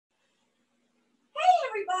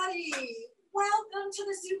everybody. Welcome to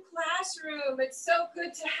the zoo classroom. It's so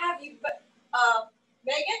good to have you. But,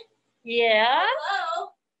 Megan? Yeah?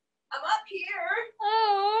 Hello? I'm up here.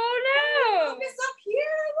 Oh, no. Look, it's up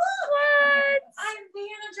here. Look. What? I'm being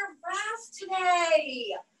a giraffe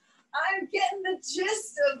today. I'm getting the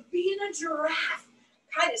gist of being a giraffe.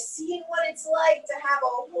 Kind of seeing what it's like to have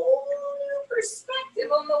a whole new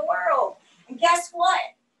perspective on the world. And guess what?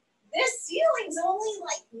 This ceiling's only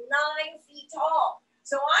like 9 feet tall.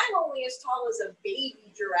 So I'm only as tall as a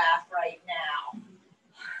baby giraffe right now.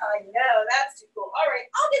 I know, that's too cool. All right,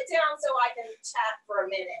 I'll get down so I can chat for a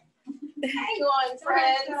minute. Hang on,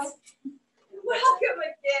 friends. Welcome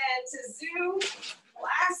again to Zoo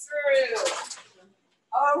Classroom.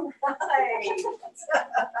 All right.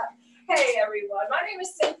 Hey, everyone. My name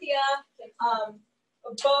is Cynthia.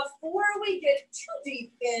 Before we get too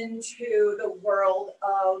deep into the world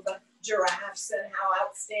of giraffes and how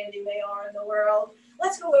outstanding they are in the world,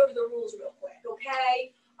 let's go over the rules real quick,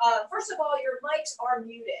 okay? First of all, your mics are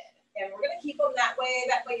muted, and we're going to keep them that way.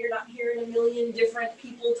 That way you're not hearing a million different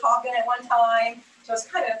people talking at one time. So it's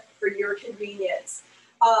kind of for your convenience.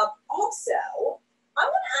 Also, I'm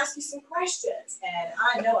going to ask you some questions, and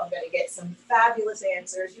I know I'm going to get some fabulous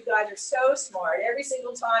answers. You guys are so smart. Every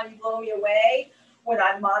single time you blow me away when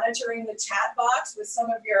I'm monitoring the chat box with some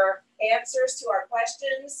of your answers to our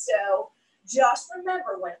questions. So just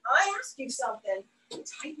remember, when I ask you something,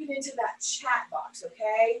 type it into that chat box,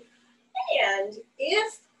 okay? And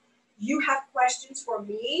if you have questions for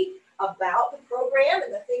me about the program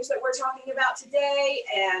and the things that we're talking about today,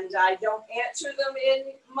 and I don't answer them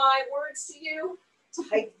in my words to you,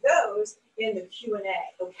 type those in the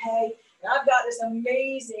Q&A, okay? And I've got this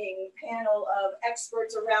amazing panel of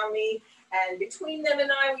experts around me, and between them and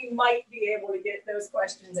I, we might be able to get those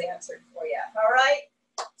questions answered for you, all right?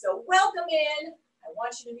 So welcome in. I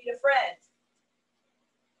want you to meet a friend.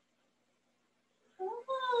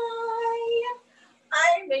 Hi.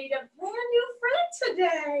 I made a brand new friend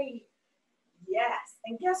today. Yes,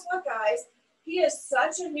 and guess what, guys? He is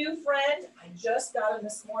such a new friend. I just got him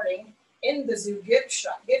this morning in the zoo gift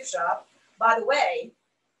shop. By the way,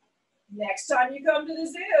 next time you come to the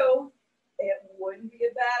zoo, it wouldn't be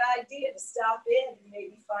a bad idea to stop in and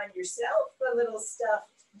maybe find yourself a little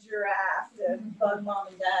stuffed giraffe to bug mom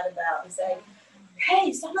and dad about and say,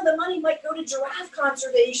 hey, some of the money might go to giraffe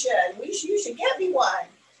conservation. You should get me one.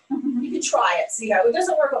 You can try it, see how it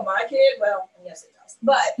doesn't work on my kid. Well, yes, it does.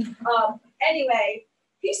 But anyway,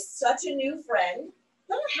 he's such a new friend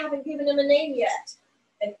that I haven't given him a name yet.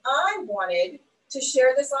 And I wanted to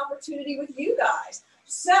share this opportunity with you guys.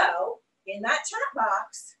 So in that chat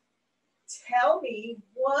box, tell me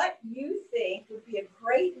what you think would be a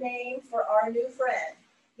great name for our new friend.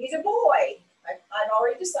 He's a boy. I've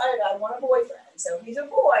already decided I want a boyfriend, so he's a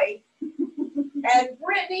boy. And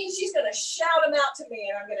Brittany, she's going to shout him out to me,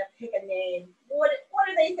 and I'm going to pick a name. What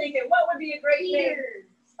are they thinking? What would be a great name?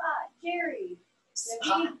 Spot, Jerry,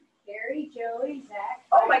 Spot. Gary, Joey, Zach.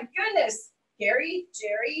 Oh my goodness. Gary,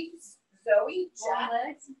 Jerry, Zoe,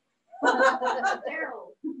 Jack.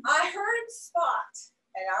 Daryl. I heard Spot,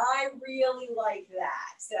 and I really like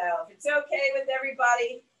that. So if it's okay with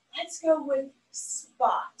everybody, let's go with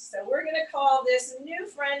Spot. So we're going to call this new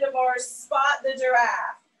friend of ours Spot the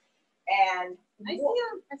giraffe. And I see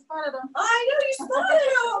him. I spotted him. I know you spotted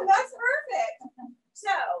him. That's perfect.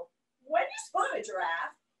 So when you spot a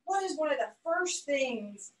giraffe, what is one of the first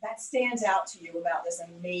things that stands out to you about this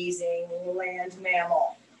amazing land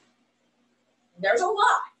mammal? There's a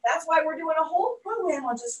lot. That's why we're doing a whole program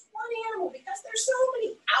on just one animal, because there's so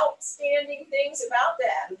many outstanding things about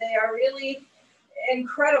them. They are really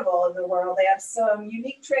incredible in the world. They have some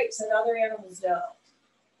unique traits that other animals don't.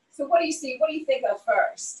 So what do you see? What do you think of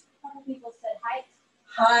first? Some people said height.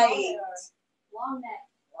 Height. Long neck.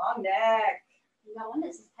 Long neck. You got one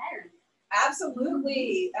that says pattern.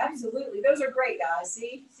 Absolutely. Absolutely. Those are great, guys.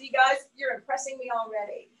 See, guys, you're impressing me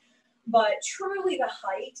already. But truly the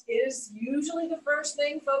height is usually the first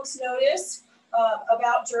thing folks notice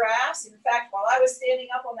about giraffes. In fact, while I was standing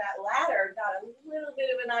up on that ladder, got a little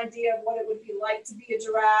bit of an idea of what it would be like to be a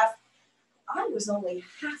giraffe. I was only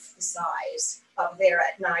half the size up there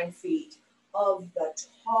at 9 feet of the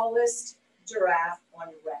tallest giraffe on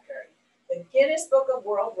record. The Guinness Book of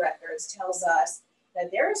World Records tells us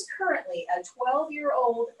that there is currently a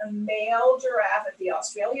 12-year-old male giraffe at the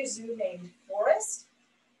Australia Zoo named Forrest.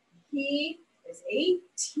 He is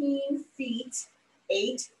 18 feet,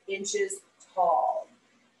 8 inches tall.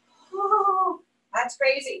 Oh, that's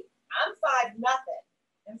crazy. I'm 5'0".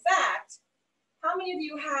 In fact, how many of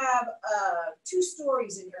you have 2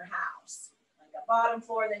 stories in your house? Like a bottom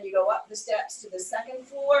floor, then you go up the steps to the second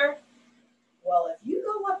floor? Well, if you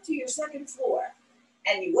go up to your second floor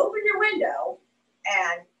and you open your window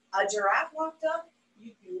and a giraffe walked up,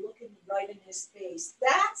 you'd be looking right in his face.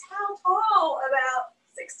 That's how tall about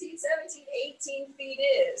 16, 17, 18 feet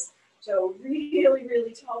is. So really,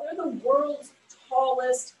 really tall. They're the world's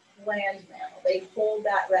tallest land mammal. They hold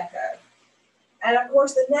that record. And of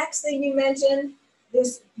course, the next thing you mentioned,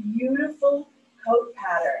 this beautiful coat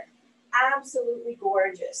pattern. Absolutely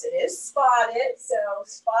gorgeous. It is spotted, so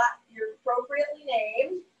Spot, you're appropriately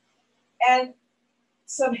named. And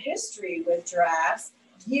some history with giraffes.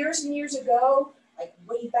 Years and years ago, like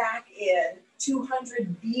way back in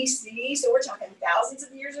 200 BC, so we're talking thousands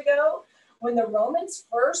of years ago, when the Romans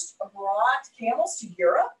first brought camels to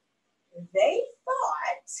Europe, they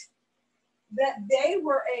thought that they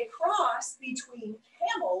were a cross between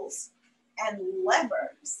camels and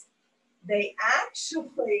leopards. They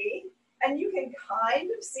actually, and you can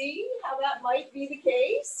kind of see how that might be the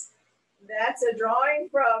case. That's a drawing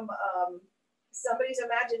from somebody's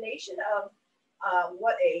imagination of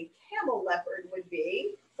what a camel leopard would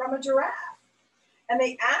be from a giraffe. And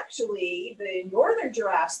they actually, the northern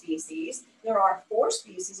giraffe species, there are 4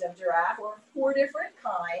 species of giraffe, or 4 different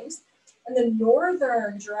kinds. And the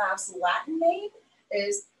northern giraffe's Latin name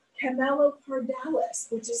is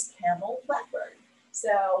Camelopardalis, which is camel leopard.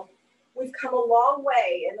 So we've come a long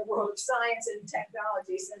way in the world of science and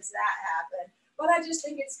technology since that happened. But I just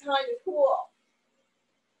think it's kind of cool.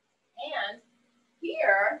 And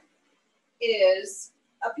here is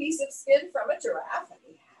a piece of skin from a giraffe that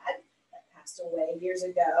we had that passed away years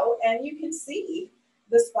ago. And you can see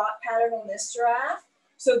the spot pattern on this giraffe.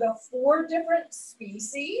 So the 4 different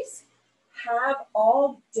species have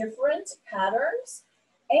all different patterns.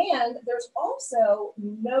 And there's also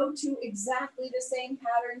no 2 exactly the same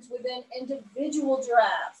patterns within individual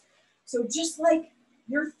giraffes. So just like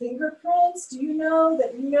your fingerprints, do you know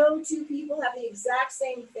that no 2 people have the exact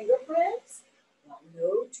same fingerprints? Well,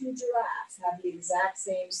 no 2 giraffes have the exact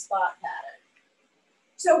same spot pattern.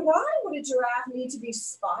 So why would a giraffe need to be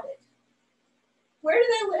spotted? Where do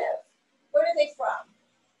they live? Where are they from?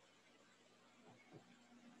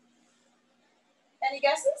 Any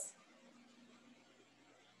guesses?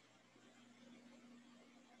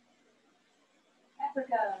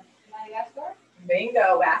 Africa, Madagascar.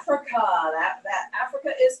 Bingo, Africa. That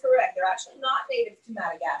Africa is correct. They're actually not native to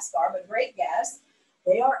Madagascar, but great guess.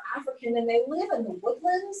 They are African and they live in the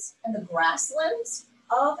woodlands and the grasslands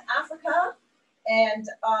of Africa. And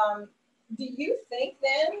do you think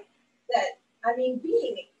then that, I mean,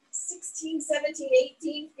 being 16, 17,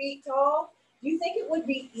 18 feet tall, do you think it would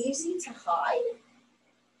be easy to hide?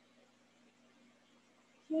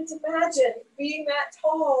 Can't imagine being that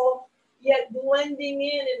tall, yet blending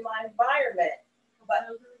in my environment.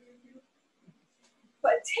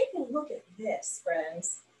 But take a look at this,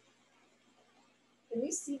 friends. Can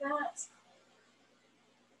you see that?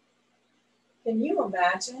 Can you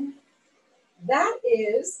imagine? That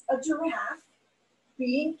is a giraffe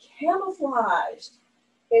being camouflaged.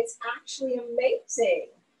 It's actually amazing.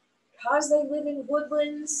 Because they live in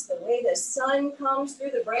woodlands, the way the sun comes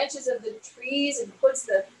through the branches of the trees and puts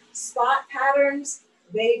the spot patterns,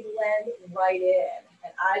 they blend right in.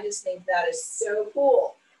 And I just think that is so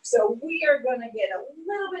cool. So we are going to get a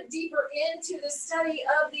little bit deeper into the study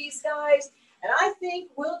of these guys. And I think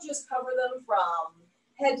we'll just cover them from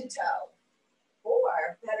head to toe.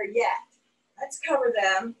 Or better yet, let's cover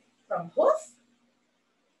them from hoof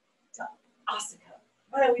to ossicle.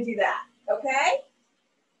 Why don't we do that? Okay?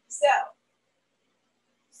 So,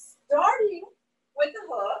 starting with the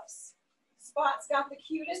hoofs, Spot's got the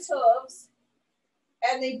cutest hooves,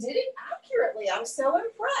 and they did it accurately. I'm so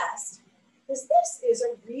impressed, because this is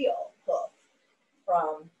a real hoof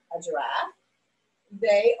from a giraffe.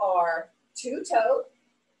 They are 2-toed,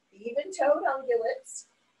 even-toed ungulates,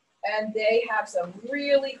 and they have some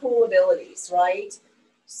really cool abilities, right?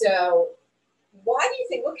 So, why do you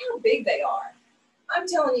think, look how big they are. I'm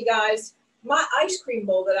telling you guys, my ice cream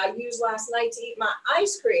bowl that I used last night to eat my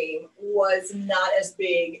ice cream was not as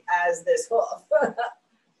big as this hoof.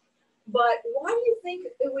 But why do you think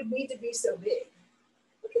it would need to be so big?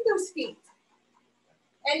 Look at those feet.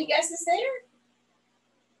 Any guesses there?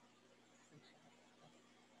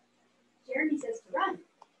 Jeremy says to run.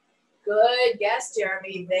 Good guess,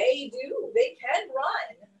 Jeremy. They do. They can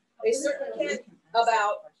run. They certainly can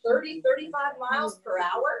about 30, 35 miles per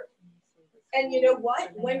hour. And you know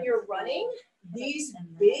what? When you're running, these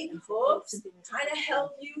big hooves kind of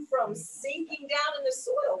help you from sinking down in the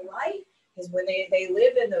soil, right? Because when they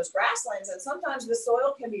live in those grasslands, and sometimes the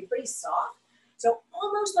soil can be pretty soft. So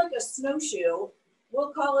almost like a snowshoe,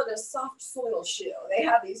 we'll call it a soft soil shoe. They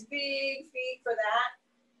have these big feet for that.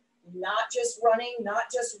 Not not just running, not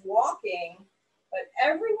just walking, but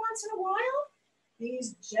every once in a while,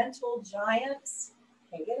 these gentle giants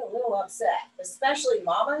can get a little upset, especially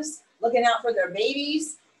mamas looking out for their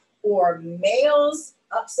babies or males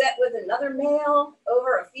upset with another male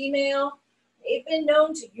over a female. They've been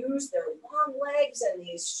known to use their long legs and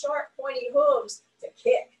these sharp pointy hooves to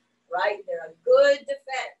kick, right? They're a good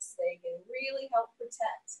defense. They can really help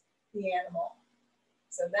protect the animal.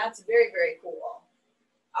 So that's very, very cool.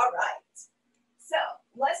 All right. So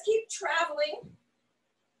let's keep traveling.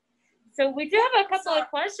 So we do have a couple of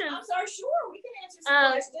questions. I'm sorry, sure, we can answer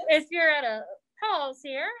some questions. If you're at a pause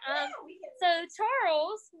here. Yeah, we can. So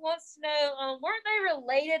Charles wants to know, weren't they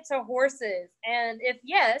related to horses? And if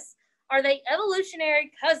yes, are they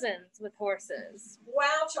evolutionary cousins with horses?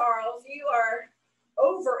 Wow, Charles, you are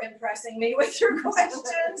over impressing me with your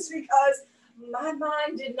questions because my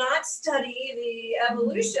mind did not study the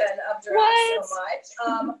evolution of giraffes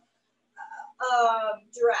so much.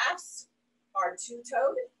 Giraffes are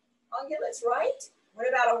two-toed ungulates, right? What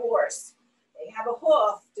about a horse? They have a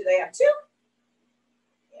hoof. Do they have two?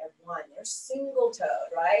 They have one. They're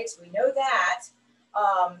single-toed, right? So we know that.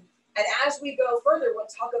 And as we go further, we'll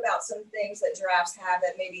talk about some things that giraffes have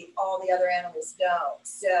that maybe all the other animals don't.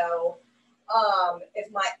 So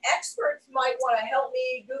if my experts might want to help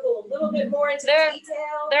me Google a little bit more into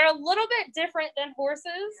detail. They're a little bit different than horses.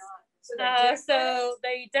 So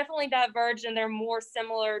they definitely diverge, and they're more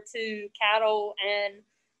similar to cattle and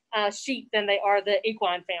sheep than they are the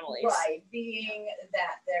equine families. Right, being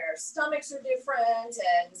that their stomachs are different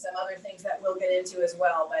and some other things that we'll get into as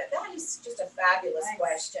well. But that is just a fabulous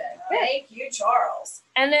question. Thank you, Charles.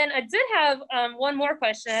 And then I did have one more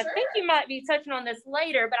question. Sure. I think you might be touching on this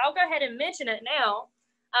later, but I'll go ahead and mention it now.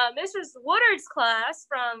 Mrs. Woodard's class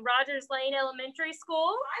from Rogers Lane Elementary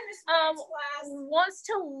School wants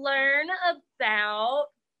to learn about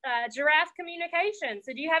giraffe communication.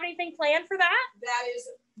 So do you have anything planned for that?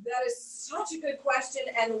 That is such a good question,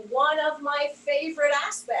 and one of my favorite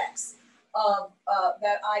aspects of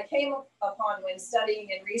that I came upon when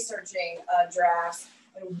studying and researching giraffes,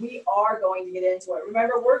 and we are going to get into it.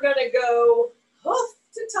 Remember, we're going to go hoof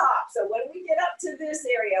to top. So when we get up to this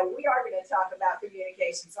area, we are going to talk about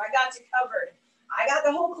communication. So I got you covered. I got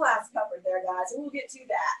the whole class covered there, guys, and we'll get to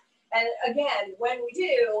that. And again, when we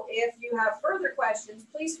do, if you have further questions,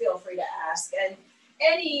 please feel free to ask. And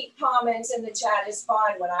any comments in the chat is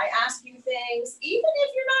fine when I ask you things. Even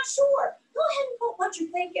if you're not sure, go ahead and put what you're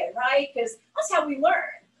thinking, right? Because that's how we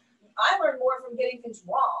learn. I learn more from getting things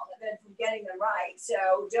wrong than from getting them right.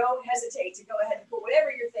 So don't hesitate to go ahead and put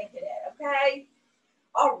whatever you're thinking in, okay?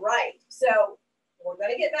 All right, so we're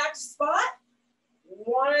going to get back to Spot.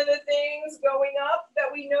 One of the things going up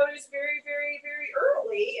that we noticed very, very, very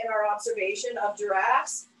early in our observation of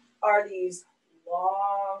giraffes are these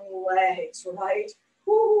long legs, right?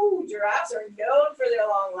 Woo, giraffes are known for their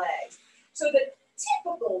long legs. So the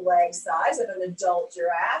typical leg size of an adult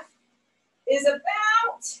giraffe is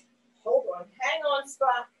about, hold on, hang on,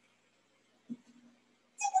 Spot.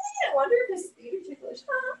 I wonder if this is ticklish.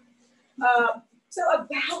 So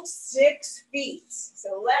about 6 feet.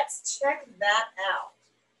 So let's check that out.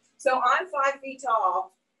 So I'm 5 feet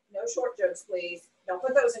tall. No short jokes, please. Don't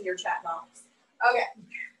put those in your chat box. Okay.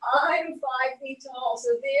 I'm 5 feet tall. So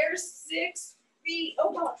there's 6 feet.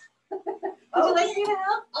 Oh, gosh. Would you like to get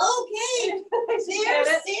out? Okay. They're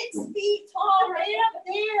 6 feet tall right up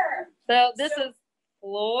there. So this is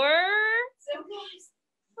floor. So guys,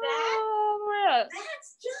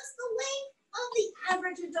 that's just the length of the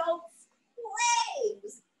average adult's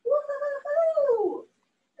legs. Woo-hoo-hoo-hoo.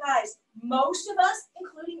 Guys, most of us,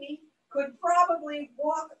 including me, could probably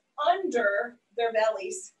walk under their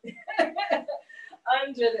bellies.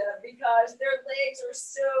 Under them, because their legs are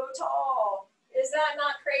so tall. Is that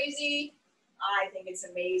not crazy? I think it's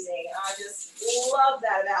amazing. I just love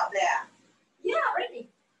that about that. Yeah, Brittany.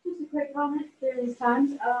 Just a quick comment during these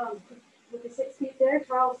times. With the 6 feet there,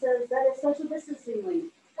 Charles says that is social distancing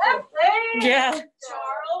link. Yeah.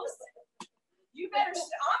 Charles, you better, I'm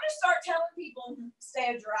going to start telling people,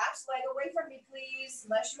 stay a giraffe's leg away from me, please,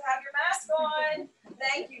 unless you have your mask on.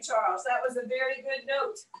 Thank you, Charles. That was a very good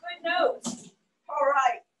note. Good note. All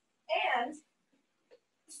right. And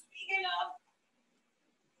speaking of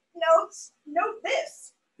notes, note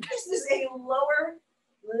this. This is a lower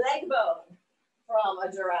leg bone from a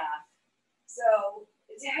giraffe. So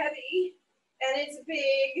it's heavy and it's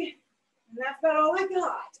big, and that's about all I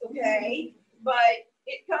got, okay? But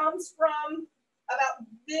it comes from about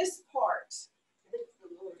this part.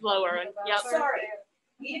 Lower. Yep. Sorry,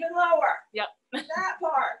 even lower. Yep. That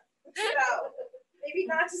part. So maybe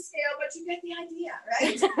not to scale, but you get the idea,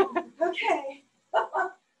 right? Okay.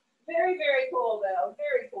 Very, very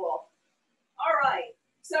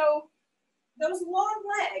those long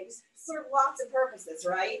legs serve lots of purposes,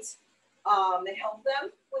 right? They help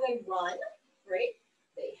them when they run, right?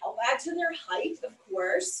 They help add to their height, of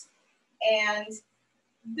course. And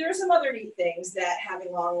there's some other neat things that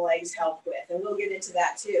having long legs help with, and we'll get into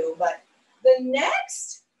that too. But the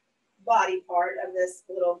next body part of this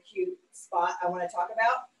little cute spot I want to talk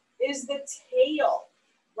about is the tail,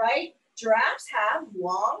 right? Giraffes have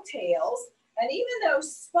long tails, and even though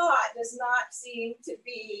Spot does not seem to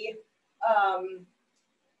be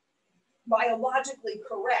biologically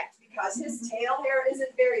correct because his tail hair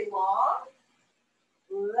isn't very long,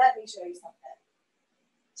 let me show you something.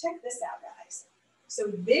 Check this out, guys. So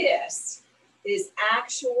this is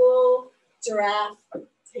actual giraffe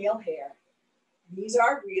tail hair. These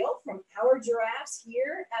are real from our giraffes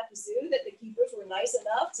here at the zoo that the keepers were nice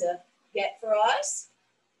enough to get for us.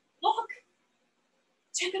 Look,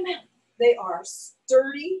 check them out. They are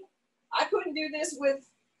sturdy. I couldn't do this with,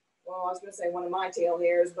 well, I was going to say one of my tail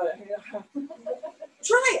hairs, but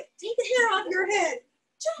try it. Take the hair off your head.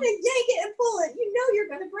 Try to yank it and pull it. You know you're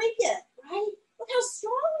going to break it, right? Look how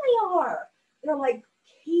strong they are. They're like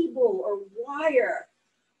cable or wire.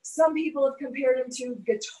 Some people have compared them to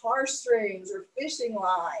guitar strings or fishing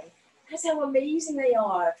line. That's how amazing they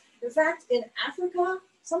are. In fact, in Africa,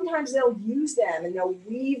 sometimes they'll use them and they'll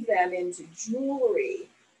weave them into jewelry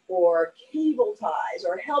or cable ties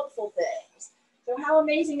or helpful things. So how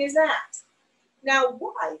amazing is that? Now,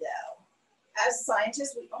 why though? As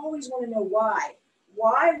scientists, we always want to know why.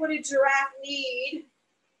 Why would a giraffe need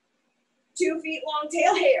 2 feet long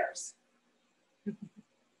tail hairs?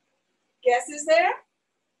 Guesses there?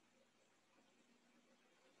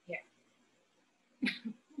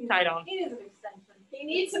 Tied on. He needs an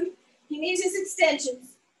extension. He needs his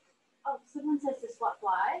extensions. Oh, someone says to swat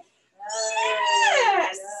fly.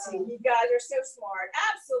 Yes! You guys are so smart.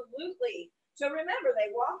 Absolutely. So remember,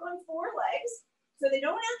 they walk on 4 legs, so they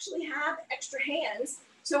don't actually have extra hands.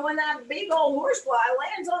 So when that big old horsefly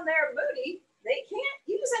lands on their booty, they can't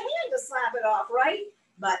use a hand to slap it off, right?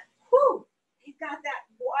 But whew, they've got that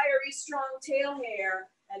wiry, strong tail hair,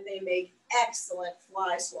 and they make excellent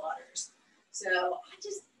fly swatters. So I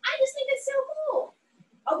just think it's so cool.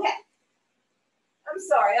 Okay. I'm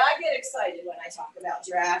sorry, I get excited when I talk about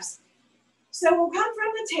giraffes. So we'll come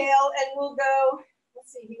from the tail and we'll go,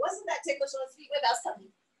 let's see, he wasn't that ticklish on his feet without tummy.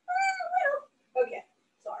 Okay,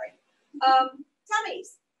 sorry.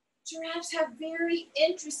 Tummies. Giraffes have very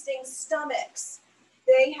interesting stomachs.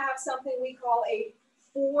 They have something we call a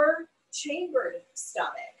 4-chambered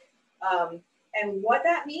stomach. And what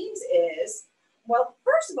that means is, well,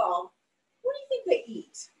 first of all, what do you think they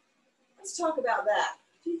eat? Let's talk about that.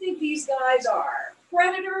 Do you think these guys are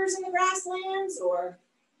predators in the grasslands or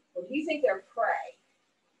do you think they're prey?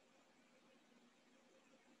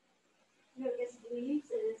 You know, I guess leaves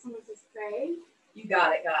and then someone says prey. You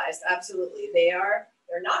got it, guys. Absolutely. They're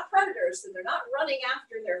not predators, so they're not running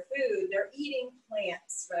after their food. They're eating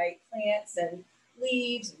plants, right? Plants and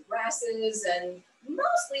leaves and grasses and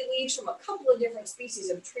mostly leaves from a couple of different species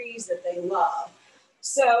of trees that they love.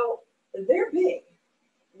 So they're big.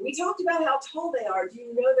 We talked about how tall they are. Do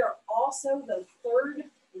you know they're also the 3rd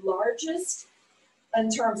largest in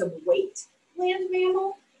terms of weight land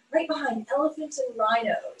mammal? Right behind elephants and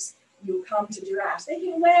rhinos, you come to giraffes. They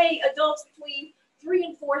can weigh adults between 3,000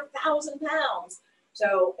 and 4,000 pounds.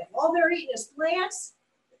 So if all they're eating is plants,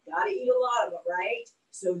 they've got to eat a lot of them, right?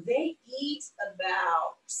 So they eat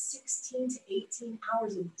about 16 to 18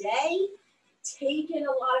 hours a day, take in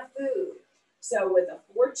a lot of food. So with a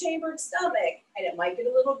 4-chambered stomach, and it might get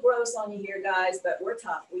a little gross on you here, guys, but we're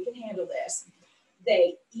tough. We can handle this.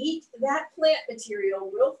 They eat that plant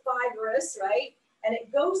material, real fibrous, right? And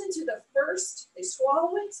it goes into the first, they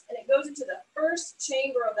swallow it, and it goes into the first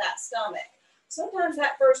chamber of that stomach. Sometimes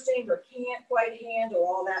that first chamber can't quite handle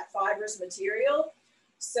all that fibrous material,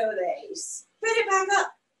 so they spit it back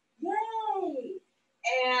up. Yay!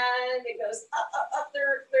 And it goes up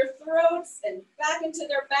their throats and back into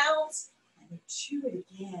their mouths. And chew it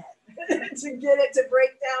again to get it to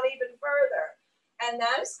break down even further. And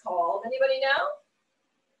that is called, anybody know?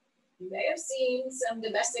 You may have seen some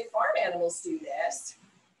domestic farm animals do this.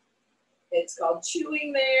 It's called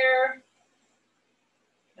chewing their,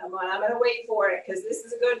 come on, I'm going to wait for it because this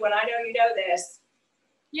is a good one. I know you know this.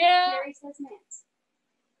 Yeah. Terry says Nance.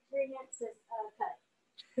 Terry Nance says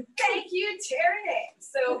cut. Thank you, Terry Nance.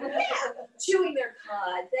 So yeah, chewing their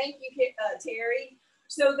cud. Thank you, Terry.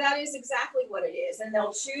 So that is exactly what it is. And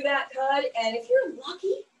they'll chew that cud. And if you're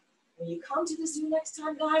lucky, when you come to the zoo next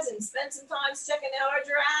time, guys, and spend some time checking out our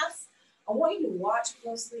giraffes, I want you to watch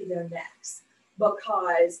closely their necks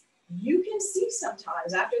because you can see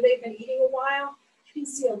sometimes after they've been eating a while you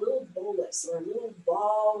can see a little bolus or a little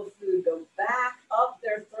ball of food go back up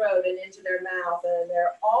their throat and into their mouth, and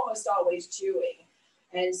they're almost always chewing.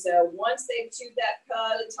 And so once they've chewed that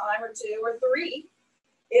cud a time or two or three,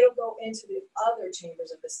 it'll go into the other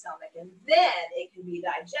chambers of the stomach, and then it can be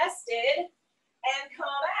digested and come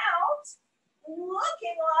out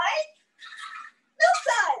looking like milk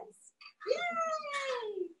duds.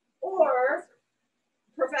 Yay! Or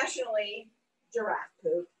professionally, giraffe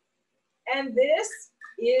poop. And this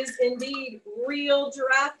is indeed real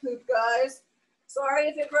giraffe poop, guys. Sorry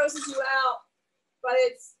if it grosses you out, but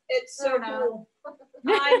it's so cool.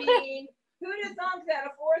 I mean, who'd have thunk that a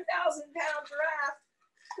 4,000-pound giraffe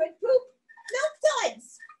could poop milk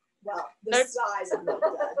duds? Well, the size of milk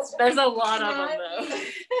duds. There's a lot of them, though.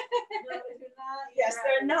 Yes,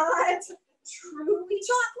 they're not truly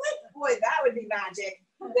chocolate. Boy, that would be magic.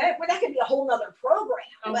 That could be a whole nother program.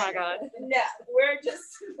 Oh my God. No,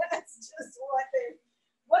 that's just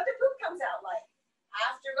what the poop comes out like.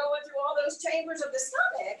 After going through all those chambers of the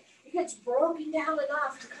stomach, it gets broken down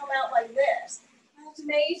enough to come out like this. That's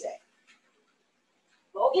amazing.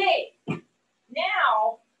 Okay,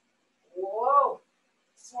 now, whoa,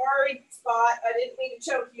 sorry, Spot, I didn't mean to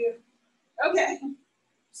choke you. Okay,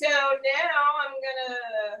 so now I'm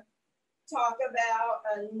gonna talk about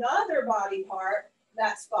another body part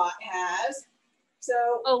that Spot has.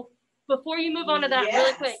 So, oh, before you move on to that,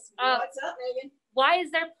 really quick. What's up, Megan? Why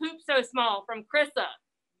is their poop so small from Krissa?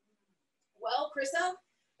 Well, Krissa,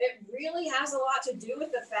 it really has a lot to do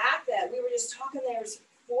with the fact that we were just talking, there's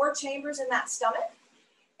 4 chambers in that stomach,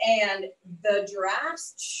 and the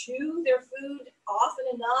giraffes chew their food often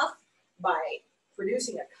enough by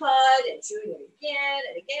producing a cud and chewing it again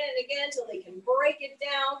and again and again until they can break it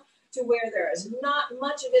down to where there is not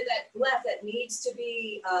much of it left that needs to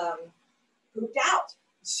be pooped out.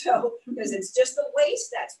 So, because it's just the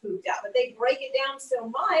waste that's pooped out, but they break it down so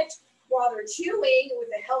much while they're chewing with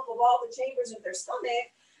the help of all the chambers of their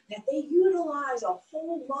stomach that they utilize a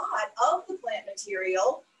whole lot of the plant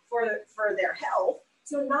material for their health.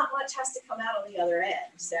 So not much has to come out on the other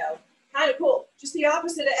end. So kind of cool. Just the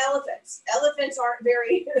opposite of elephants. Elephants aren't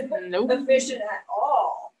very efficient at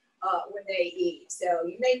all when they eat. So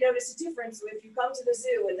you may notice a difference if you come to the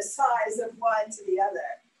zoo in the size of one to the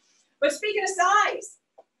other. But speaking of size,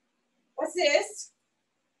 what's this?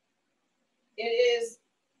 It is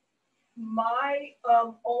my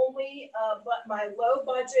only, but my low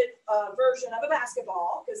budget version of a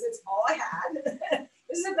basketball, because it's all I had.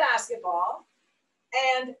 This is a basketball,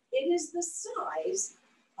 and it is the size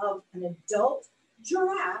of an adult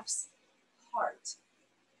giraffe's heart.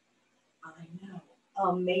 I know,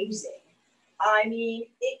 amazing. I mean,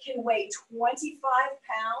 it can weigh 25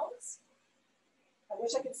 pounds. I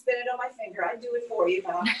wish I could spin it on my finger. I'd do it for you,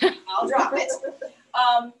 but I'll drop it.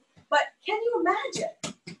 But can you imagine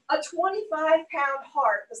a 25-pound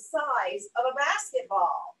heart the size of a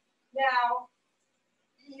basketball? Now,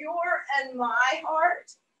 your and my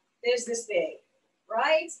heart is this big,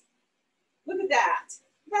 right? Look at that.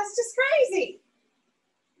 That's just crazy.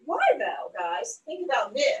 Why though, guys? Think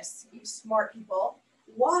about this, you smart people.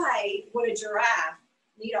 Why would a giraffe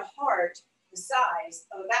need a heart the size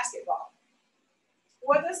of a basketball?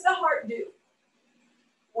 What does the heart do?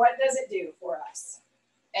 What does it do for us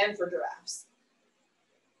and for giraffes?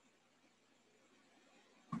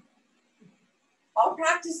 I'll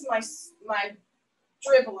practice my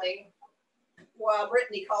dribbling while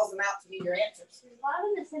Brittany calls them out to me your answers. There's a lot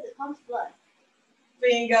of them that says it pumps blood.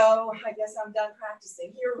 Bingo. I guess I'm done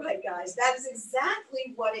practicing. You're right, guys. That is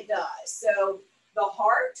exactly what it does. So the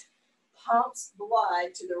heart pumps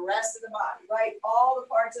blood to the rest of the body, right? All the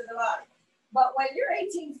parts of the body. But when you're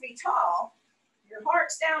 18 feet tall, your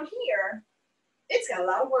heart's down here, it's got a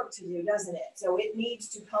lot of work to do, doesn't it? So it needs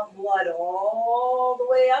to pump blood all the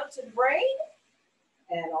way up to the brain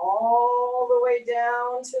and all the way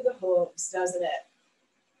down to the hooves, doesn't it?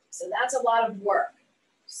 So that's a lot of work.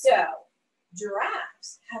 So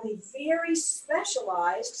giraffes have a very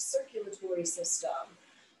specialized circulatory system.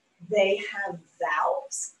 They have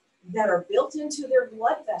valves that are built into their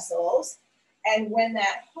blood vessels, and when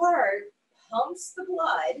that heart pumps the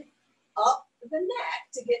blood up the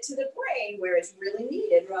neck to get to the brain where it's really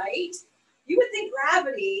needed, right? You would think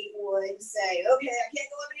gravity would say, okay, I can't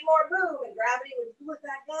go up anymore, boom, and gravity would pull it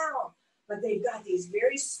back down. But they've got these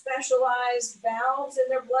very specialized valves in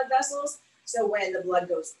their blood vessels. So when the blood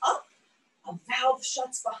goes up, a valve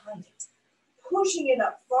shuts behind it, pushing it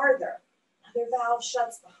up farther. Another valve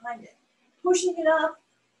shuts behind it, pushing it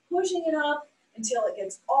up until it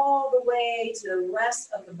gets all the way to the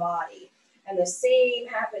rest of the body. And the same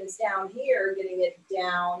happens down here, getting it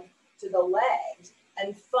down to the legs.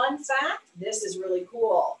 And fun fact, this is really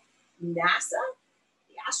cool. NASA,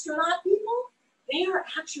 the astronaut people, they are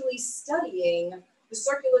actually studying the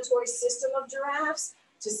circulatory system of giraffes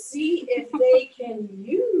to see if they can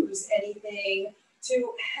use anything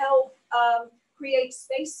to help create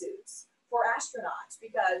spacesuits for astronauts,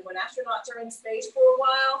 because when astronauts are in space for a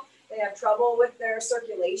while, they have trouble with their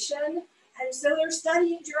circulation. And so they're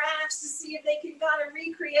studying giraffes to see if they can kind of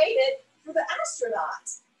recreate it for the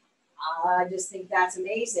astronauts. I just think that's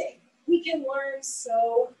amazing. We can learn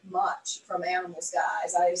so much from animals,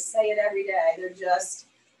 guys. I say it every day. There's just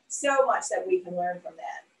so much that we can learn from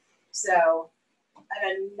them. So,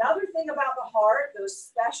 and another thing about the heart, those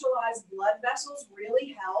specialized blood vessels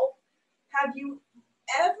really help. Have you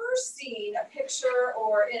ever seen a picture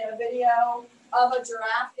or in a video of a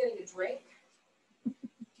giraffe getting a drink?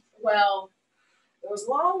 Well, those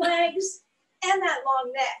long legs and that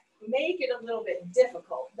long neck make it a little bit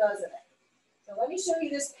difficult, doesn't it? So let me show you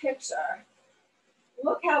this picture.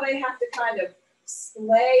 Look how they have to kind of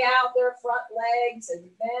lay out their front legs and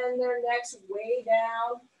bend their necks way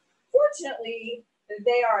down. Fortunately,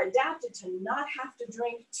 they are adapted to not have to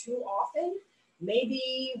drink too often,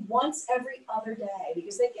 maybe once every other day,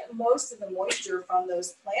 because they get most of the moisture from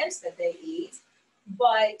those plants that they eat.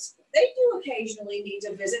 But they do occasionally need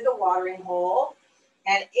to visit the watering hole,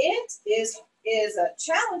 and it is a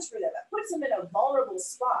challenge for them. It puts them in a vulnerable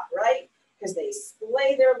spot, right? Because they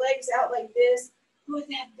splay their legs out like this, put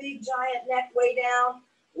that big giant neck way down.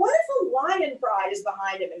 What if a lion pride is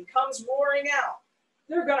behind them and comes roaring out?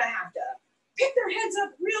 They're gonna have to pick their heads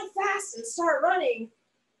up real fast and start running.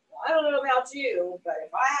 Well, I don't know about you, but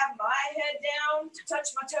if I have my head down to touch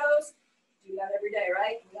my toes, do that every day,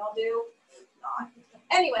 right? We all do? Not.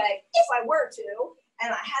 Anyway, if I were to,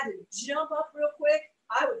 and I had to jump up real quick,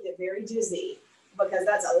 I would get very dizzy because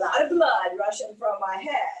that's a lot of blood rushing from my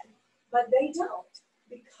head. But they don't,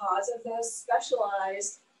 because of those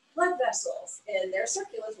specialized blood vessels in their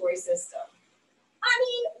circulatory system. I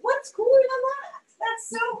mean, what's cooler than that? That's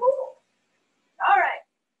so cool. All right,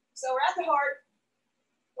 so we're at the heart.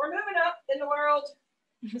 We're moving up in the world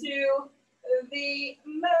to the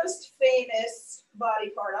most famous body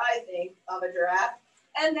part, I think, of a giraffe,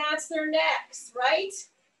 and that's their necks, right?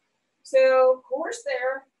 So, of course,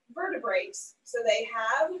 they're vertebrates. So they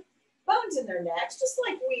have bones in their necks, just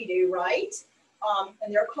like we do, right?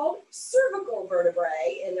 And they're called cervical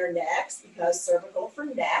vertebrae in their necks, because cervical for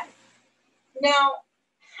neck. Now,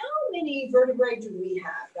 how many vertebrae do we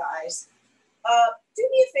have, guys? Do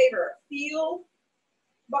me a favor, feel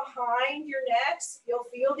behind your necks. You'll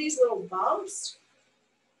feel these little bumps.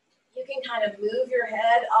 You can kind of move your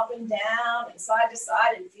head up and down and side to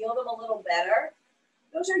side and feel them a little better.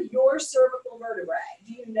 Those are your cervical vertebrae.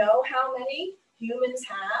 Do you know how many humans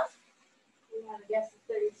have? We have a guess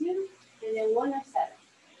of 32, and then one of 7.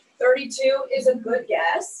 32 is a good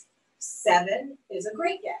guess. 7 is a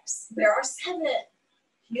great guess. There are 7.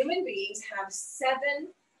 Human beings have 7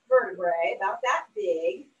 vertebrae, about that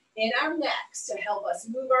big, in our necks to help us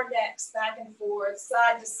move our necks back and forth,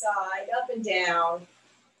 side to side, up and down.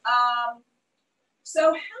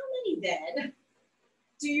 So how many then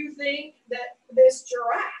do you think that this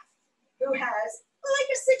giraffe, who has like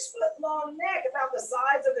a 6-foot long neck about the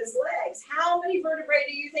size of his legs, how many vertebrae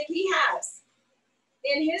do you think he has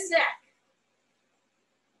in his neck?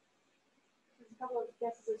 There's a couple of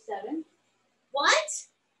guesses of 7. What?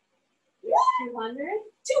 What? 200.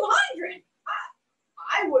 200.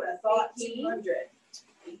 I would have thought 18. 200.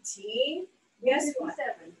 18. Guess what?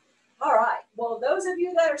 7. All right. Well, those of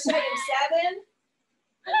you that are saying 7,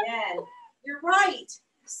 again, you're right.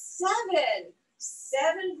 7.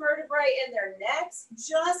 7 vertebrae in their necks,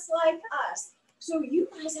 just like us. So you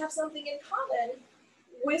guys have something in common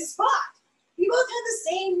with Spot. You both have the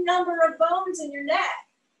same number of bones in your neck.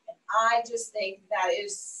 And I just think that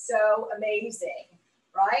is so amazing,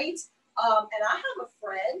 right? And I have a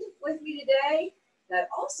friend with me today that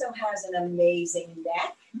also has an amazing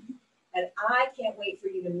neck, and I can't wait for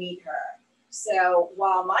you to meet her. So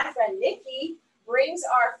while my friend Nikki brings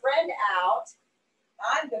our friend out,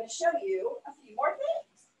 I'm going to show you a few more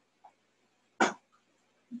things.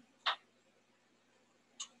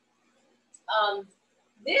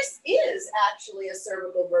 This is actually a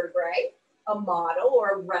cervical vertebrae, a model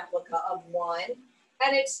or a replica of one,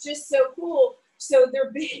 and it's just so cool. So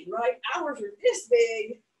they're big, right? Ours are this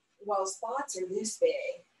big, while Spot's are this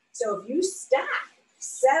big. So if you stack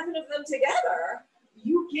 7 of them together,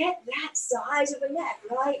 you get that size of a neck,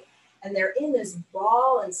 right? And they're in this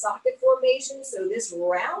ball and socket formation. So this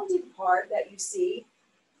rounded part that you see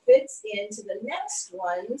fits into the next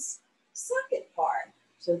one's socket part.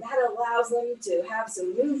 So that allows them to have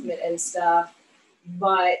some movement and stuff.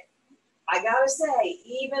 But I gotta say,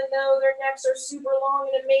 even though their necks are super long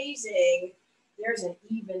and amazing, there's an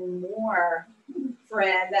even more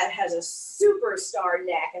friend that has a superstar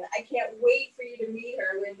neck, and I can't wait for you to meet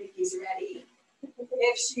her when Nikki's ready.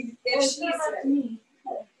 If she's ready.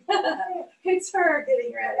 It's her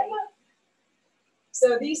getting ready.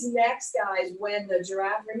 So these next guys, when the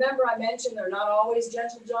giraffe, remember I mentioned they're not always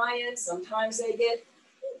gentle giants. Sometimes they get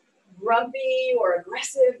grumpy or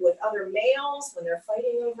aggressive with other males when they're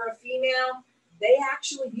fighting over a female. They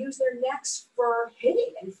actually use their necks for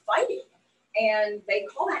hitting and fighting. And they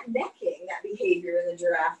call that necking, that behavior in the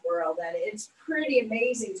giraffe world. And it's pretty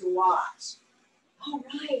amazing to watch. All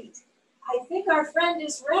right. I think our friend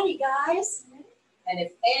is ready, guys. And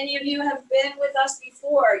if any of you have been with us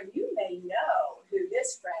before, you may know who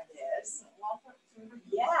this friend is.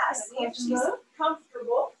 Yes, see if she's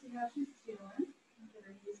comfortable. See how she's doing. Get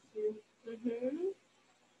her used to.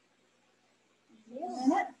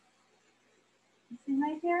 Yeah. You see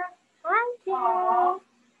my Tara? Hi, Aw.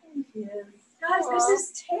 There she is. Guys, this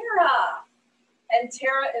is Tara. And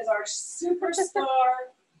Tara is our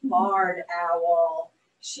superstar barred owl.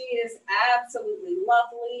 She is absolutely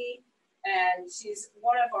lovely. And she's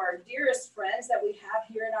one of our dearest friends that we have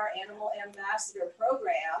here in our Animal Ambassador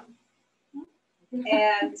program.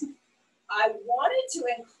 And I wanted to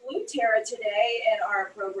include Tara today in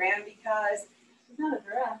our program because She's not a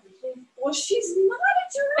giraffe, is she? well, she's not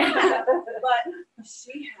a giraffe, but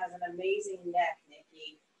she has an amazing neck,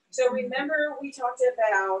 Nikki. So remember we talked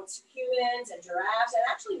about humans and giraffes and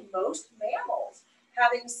actually most mammals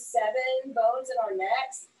having 7 bones in our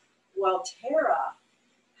necks. Well, Tara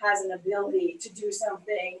has an ability to do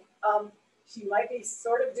something. She might be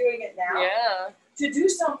sort of doing it now. Yeah. To do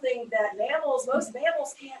something that most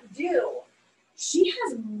mammals can't do. She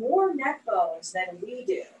has more neck bones than we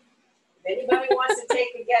do. If anybody wants to take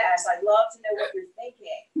a guess, I'd love to know what you're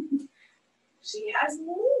thinking. She has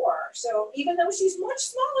more. So even though she's much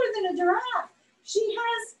smaller than a giraffe, she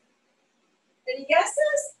has, any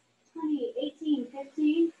guesses? 20, 18,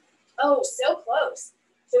 15. Oh, so close.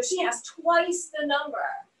 So she has twice the number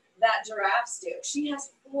that giraffes do. She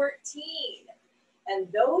has 14. And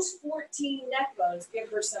those 14 neck bones give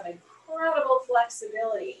her some incredible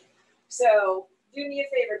flexibility. So do me a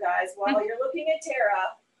favor, guys. While you're looking at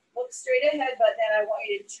Tara, look straight ahead, but then I want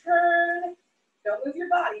you to turn. Don't move your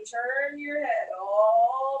body. Turn your head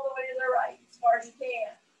all the way to the right as far as you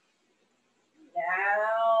can.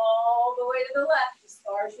 Now all the way to the left as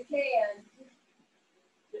far as you can.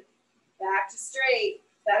 Back to straight.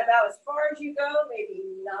 That about as far as you go, maybe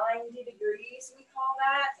 90 degrees, we call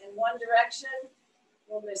that, in one direction.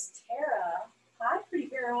 Well, Miss Tara, hi, pretty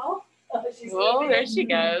girl. Oh, she's Well, there she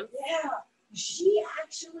goes. Yeah, she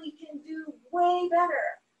actually can do way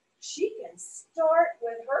better. She can start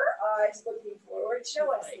with her eyes looking forward.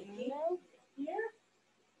 Show us, Nikki. Here.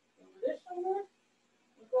 Over this shoulder.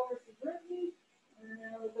 Look over to Brittany. And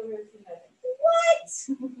then look over to Megan. What?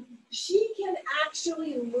 She can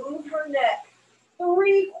actually move her neck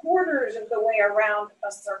 3/4 of the way around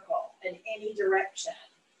a circle in any direction,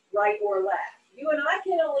 right or left. You and I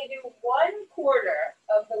can only do 1/4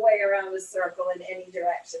 of the way around the circle in any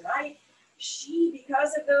direction, right? She,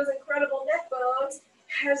 because of those incredible neck bones,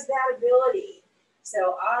 has that ability.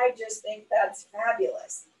 So I just think that's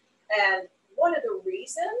fabulous. And one of the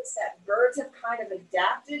reasons that birds have kind of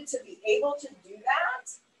adapted to be able to do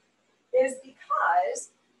that is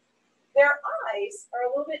because their eyes are a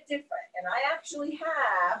little bit different. And I actually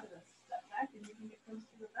have, Step back and you can get close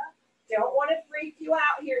to the back. don't want to freak you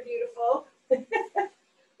out here, beautiful.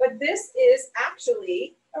 But this is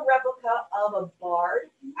actually a replica of a barred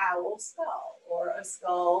owl skull, or a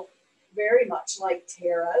skull very much like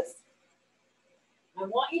Tara's. I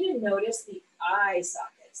want you to notice the eye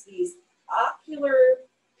sockets. These ocular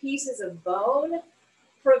pieces of bone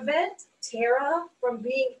prevent Tara from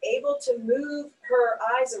being able to move her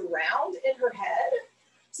eyes around in her head.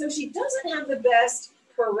 So she doesn't have the best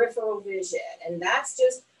peripheral vision. And that's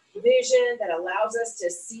just vision that allows us to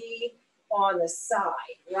see on the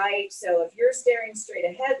side, right? So if you're staring straight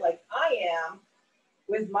ahead like I am,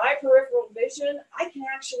 with my peripheral vision, I can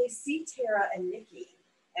actually see Tara and Nikki.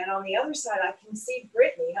 And on the other side, I can see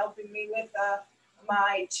Brittany helping me with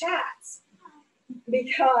my chats,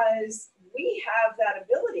 because we have that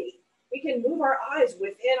ability. We can move our eyes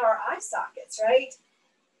within our eye sockets, right?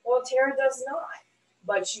 Well, Tara does not,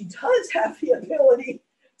 but she does have the ability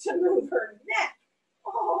to move her neck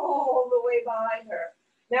all the way behind her.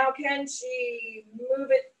 Now, can she move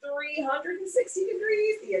it 360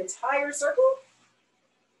 degrees, the entire circle?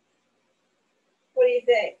 What do you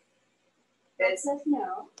think? That says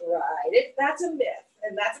no. Right, that's a myth.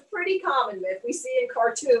 and that's a pretty common myth. We see in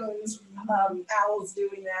cartoons owls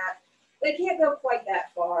doing that. They can't go quite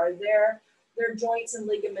that far. Their joints and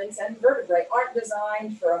ligaments and vertebrae aren't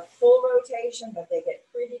designed for a full rotation, but they get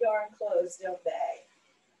pretty darn close, don't they?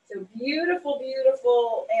 So beautiful,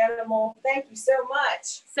 beautiful animal. Thank you so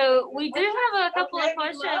much. So we do have a couple of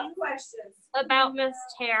questions about Miss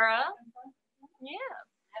Tara. Yeah.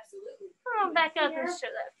 Absolutely. Come on back up and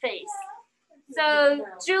show that face. So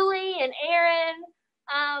Julie and Aaron,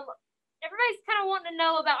 everybody's kind of wanting to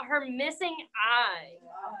know about her missing eye.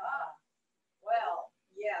 Well,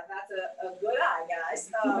 yeah, that's a good eye,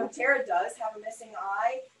 guys. Tara does have a missing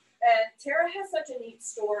eye, and Tara has such a neat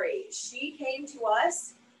story. She came to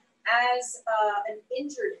us as an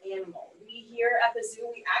injured animal. We here at the zoo,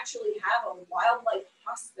 we actually have a wildlife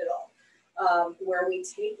hospital where we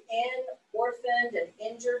take in orphaned and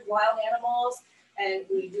injured wild animals, and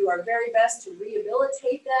we do our very best to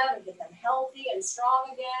rehabilitate them and get them healthy and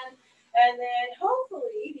strong again. And then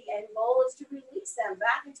hopefully the end goal is to release them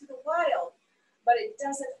back into the wild. But it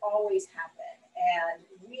doesn't always happen. And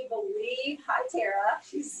we believe, hi Tara,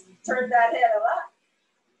 she's turned that head up.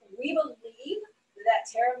 We believe that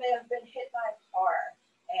Tara may have been hit by a car,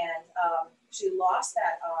 and she lost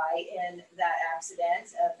that eye in that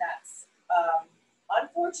accident. That's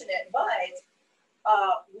unfortunate, but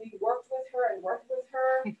we worked with her and worked with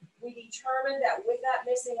her. We determined that with that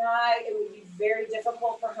missing eye, it would be very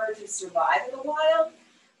difficult for her to survive in the wild,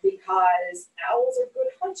 because owls are good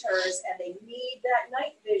hunters and they need that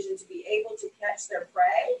night vision to be able to catch their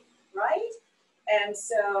prey, right? And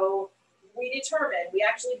so we determined, we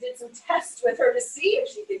actually did some tests with her to see if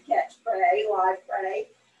she could catch prey, live prey,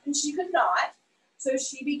 and she could not. So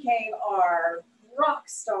she became our rock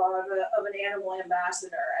star of an animal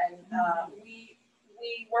ambassador. And we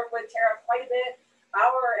work with Tara quite a bit.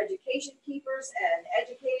 Our education keepers and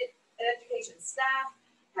education staff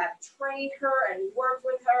have trained her and worked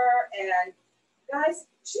with her, and guys,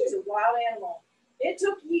 she's a wild animal. It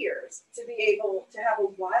took years to be able to have a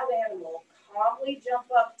wild animal calmly jump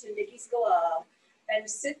up to Nikki's glove and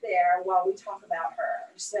sit there while we talk about her.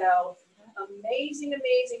 So amazing,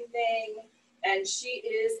 amazing thing, and she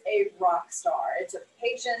is a rock star. It took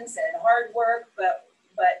patience and hard work, but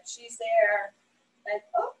she's there, and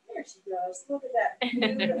oh, there she goes. Look at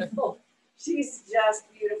that, beautiful. She's just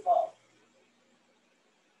beautiful.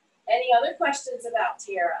 Any other questions about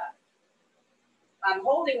Tara? I'm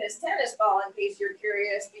holding this tennis ball in case you're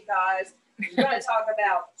curious, because we're going to talk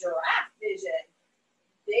about giraffe vision.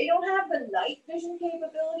 They don't have the night vision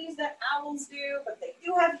capabilities that owls do, but they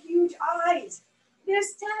do have huge eyes.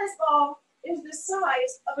 This tennis ball is the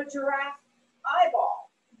size of a giraffe eyeball.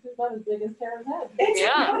 It's about as big as Tara's head. It's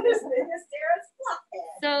about as big as Tara's fluff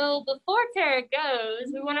head. So before Tara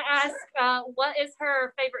goes, we want to ask, what is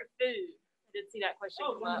her favorite food? I did see that question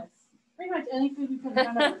come up. Pretty much any food you can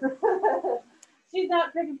remember. She's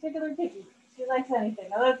not particularly picky. She likes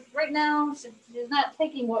anything. Right now, she's not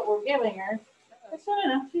taking what we're giving her. But I don't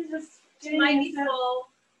know. She's just. She might be full.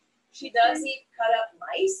 She does eat cut up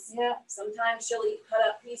mice. Yeah. Sometimes she'll eat cut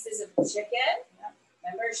up pieces of chicken. Yeah.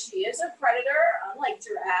 Remember, she is a predator. Unlike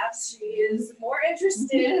giraffes, she is more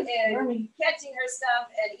interested in catching her stuff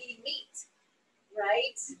and eating meat.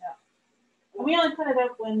 Right? Yeah. And we only cut it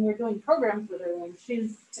up when we're doing programs with her. When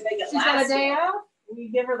she's got a day off, we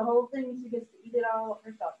give her the whole thing. She gets to eat it all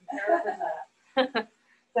herself.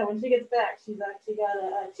 So when she gets back, she's actually got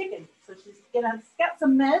a chicken. So she's got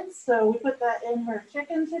some meds. So we put that in her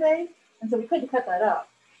chicken today, and so we couldn't cut that up.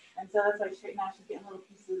 And so that's why now she's getting little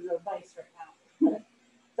pieces of ice right now.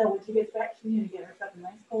 So when she gets back, she's gonna get herself a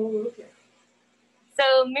nice cold little chicken.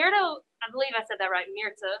 So Mirta, I believe I said that right.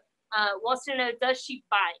 Mirta wants to know, does she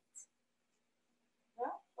bite?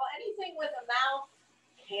 Well, anything with a mouth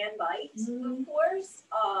can bite, of course.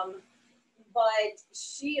 But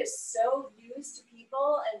she is so used to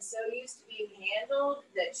people and so used to being handled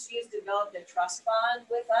that she has developed a trust bond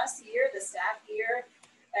with us here, the staff here.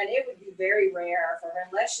 And it would be very rare for her,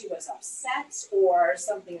 unless she was upset or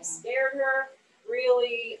something scared her.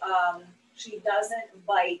 Really, she doesn't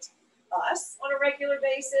bite us on a regular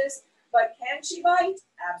basis. But can she bite?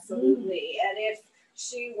 Absolutely. And if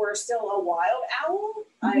she were still a wild owl,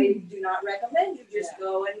 I do not recommend you just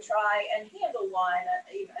go and try and handle one,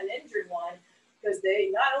 an injured one, because they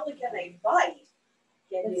not only can they bite.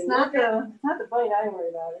 It's not the bite I worry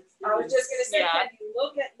about. I was just going to say, can you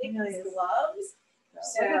look at Nikki's gloves?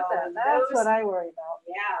 So that's what I worry about.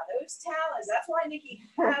 Yeah, those talons. That's why Nikki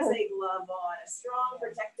has a glove on, a strong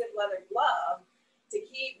protective leather glove, to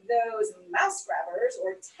keep those mouse grabbers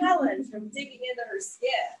or talons from digging into her skin.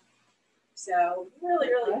 So really,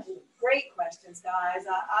 really great questions, guys.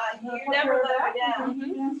 You never let me down.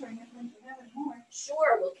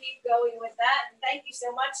 Sure, we'll keep going with that. And thank you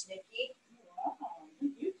so much, Nikki.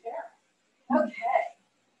 Thank you, Tara. Okay.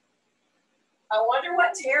 I wonder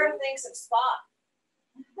what Tara thinks of Spot.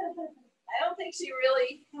 I don't think she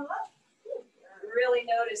really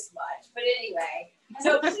noticed much. But anyway,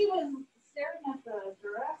 so she was staring at the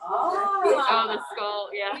giraffe. Oh, the skull,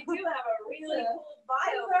 yeah. We do have a really cool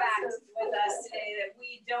bio fact with us today that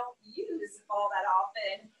we don't use all that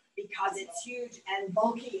often because it's huge and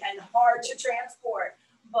bulky and hard to transport.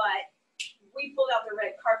 But we pulled out the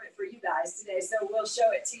red carpet for you guys today, so we'll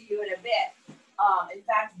show it to you in a bit. In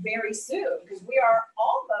fact, very soon, because we are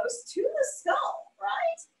almost to the skull,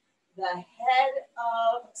 right? The head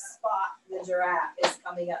of Spot the giraffe is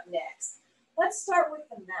coming up next. Let's start with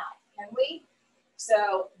the mouth, can we?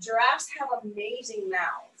 So giraffes have amazing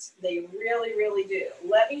mouths. They really, really do.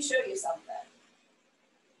 Let me show you something.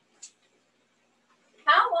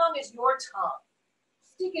 How long is your tongue?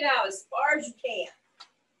 Stick it out as far as you can.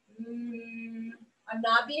 I'm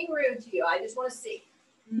not being rude to you. I just want to see.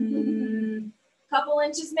 Couple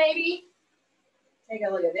inches maybe. Take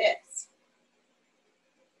a look at this.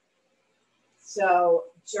 So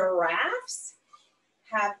giraffes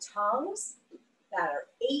have tongues that are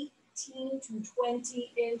 18 to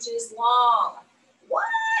 20 inches long. What?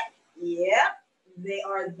 Yep, they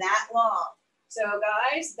are that long. So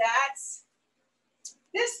guys, that's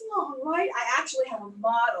this long, right? I actually have a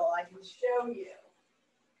model I can show you.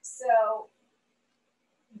 So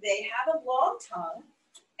they have a long tongue,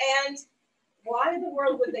 and why in the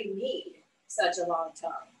world would they need such a long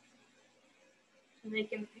tongue? They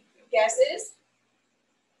can guesses?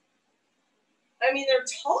 I mean, they're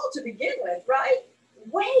tall to begin with, right?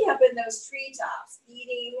 Way up in those treetops,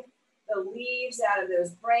 eating the leaves out of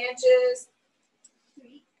those branches.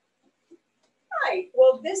 Right,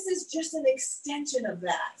 well, this is just an extension of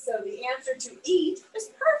that. So the answer to eat is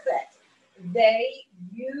perfect. They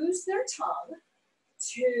use their tongue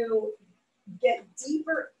to get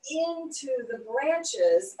deeper into the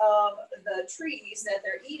branches of the trees that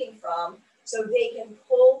they're eating from so they can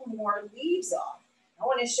pull more leaves off. I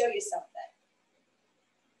want to show you something.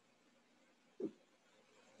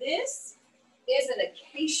 This is an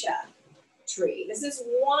acacia tree. This is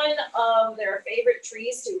one of their favorite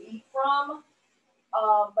trees to eat from.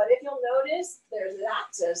 But if you'll notice, there's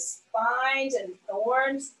lots of spines and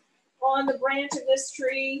thorns on the branch of this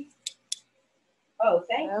tree. Oh,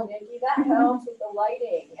 thank you, Nikki. That helps with the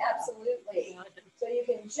lighting. Absolutely. So you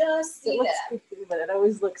can just see that. Creepy, but it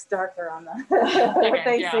always looks darker on the what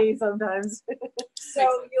they see sometimes.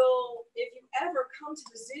 So if you ever come to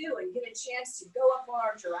the zoo and get a chance to go up on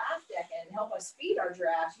our giraffe deck and help us feed our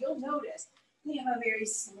giraffes, you'll notice they have a very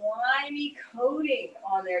slimy coating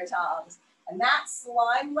on their tongues. And that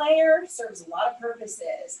slime layer serves a lot of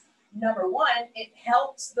purposes. Number one, it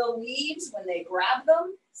helps the leaves, when they grab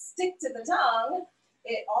them, stick to the tongue.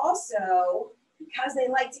 It also, because they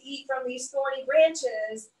like to eat from these thorny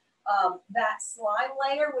branches, that slime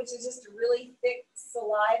layer, which is just a really thick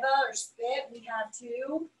saliva or spit we have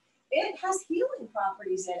too, it has healing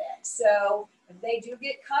properties in it. So if they do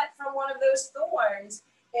get cut from one of those thorns,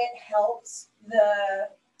 it helps the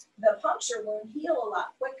puncture wound heal a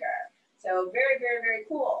lot quicker. So very, very, very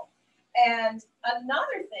cool. And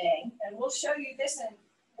another thing, and we'll show you this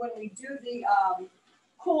when we do the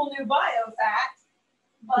cool new bio fact,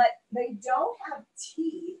 but they don't have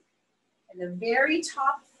teeth in the very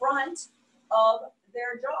top front of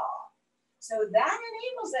their jaw. So that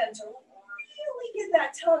enables them to really get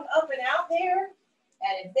that tongue up and out there.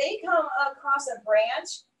 And if they come across a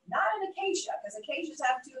branch, not an acacia, because acacias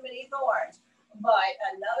have too many thorns, but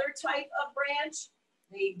another type of branch,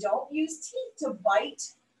 they don't use teeth to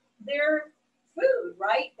bite their food,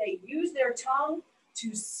 right? They use their tongue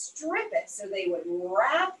to strip it. So they would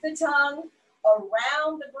wrap the tongue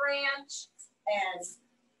around the branch and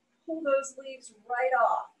pull those leaves right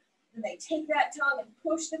off. Then they take that tongue and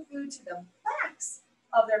push the food to the backs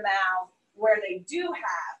of their mouth where they do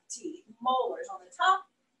have teeth, molars on the top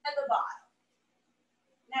and the bottom.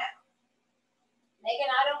 Now,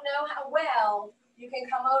 Megan, I don't know how well you can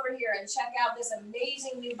come over here and check out this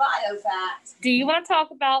amazing new bio fact. Do you want to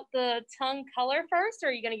talk about the tongue color first, or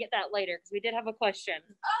are you going to get that later? Because we did have a question.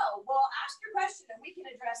 Oh, well, ask your question and we can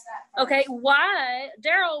address that first. Okay, why?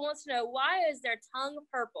 Daryl wants to know, why is their tongue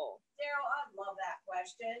purple? Daryl, I love that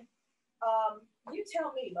question. You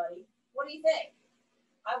tell me, buddy. What do you think?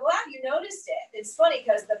 I'm glad you noticed it. It's funny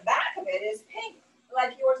because the back of it is pink,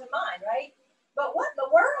 like yours and mine, right? But what in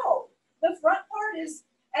the world? The front part is,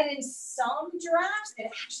 and in some giraffes, it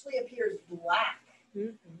actually appears black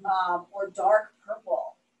or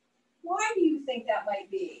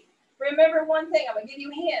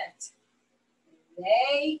hint.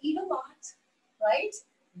 They eat a lot, right?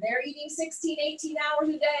 They're eating 16, 18 hours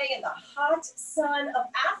a day in the hot sun of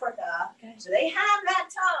Africa. Okay. So they have that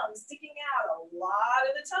tongue sticking out a lot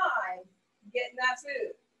of the time getting that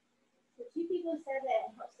food. The two people said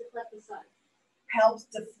that it helps deflect the sun. Helps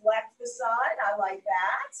deflect the sun. I like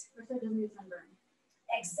that. Or so it doesn't get sunburn.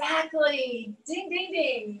 Exactly. Ding, ding,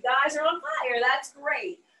 ding. You guys are on fire. That's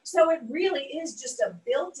great. So it really is just a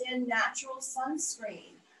built-in natural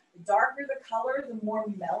sunscreen. The darker the color, the more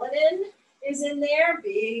melanin is in there.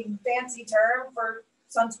 Big fancy term for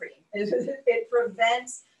sunscreen. It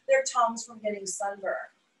prevents their tongues from getting sunburned.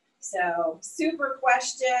 So super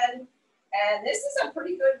question. And this is a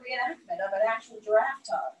pretty good reenactment of an actual giraffe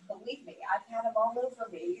tongue. Believe me, I've had them all over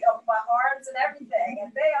me, on my arms and everything,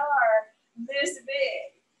 and they are this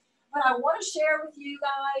big. But I want to share with you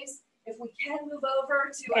guys, if we can move over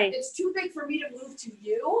to, Okay. It's too big for me to move to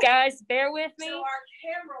you. Guys, bear with me. So our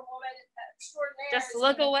camera woman extraordinaire. Just is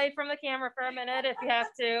look gonna away from the camera for a minute if you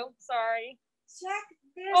have to. Sorry. Check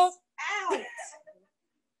this Oh. out.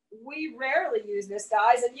 We rarely use this,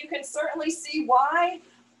 guys, and you can certainly see why.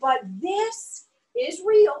 But this is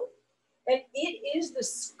real, and it is the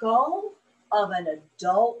skull of an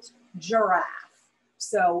adult giraffe.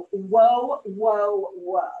 So, whoa, whoa,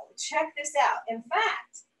 whoa. Check this out. In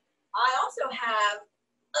fact, I also have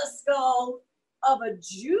a skull of a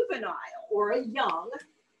juvenile or a young,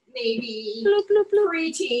 maybe Bloop, bloop, bloop.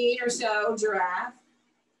 preteen or so giraffe.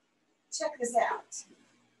 Check this out.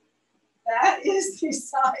 That is the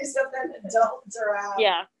size of an adult giraffe.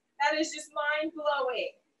 Yeah. That is just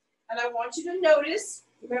mind-blowing. And I want you to notice,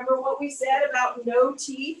 remember what we said about no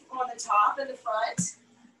teeth on the top and the front?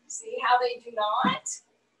 See how they do not?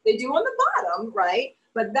 They do on the bottom, right?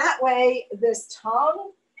 But that way, this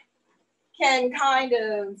tongue can kind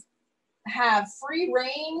of have free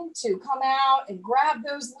reign to come out and grab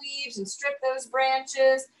those leaves and strip those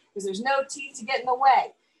branches because there's no teeth to get in the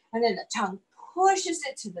way. And then the tongue pushes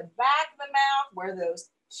it to the back of the mouth where those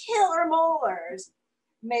killer molars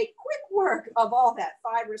make quick work of all that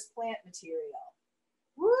fibrous plant material.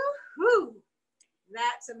 Woo-hoo!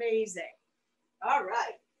 That's amazing. All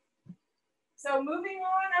right. So moving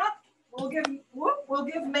on up, we'll give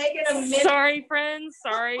Megan a minute. Sorry, friends.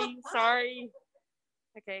 Sorry.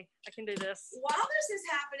 Okay, I can do this. While this is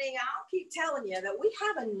happening, I'll keep telling you that we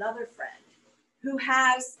have another friend who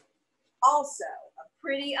has also a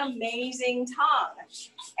pretty amazing tongue.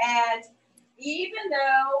 And even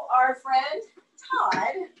though our friend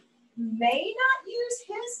Todd may not use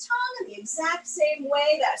his tongue in the exact same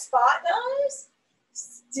way that Spot does,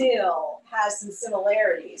 still has some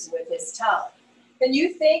similarities with his tongue. Can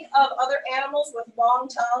you think of other animals with long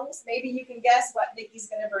tongues? Maybe you can guess what Nikki's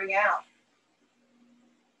going to bring out.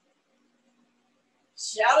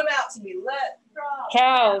 Shout them out to me.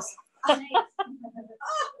 Cows. Oh, there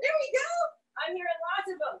we go. I'm hearing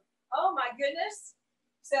lots of them. Oh my goodness.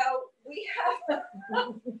 So we have,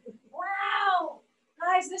 wow.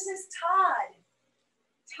 Guys, this is Todd.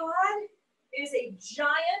 Todd is a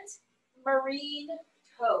giant marine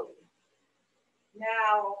toad.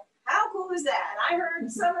 Now, how cool is that? And I heard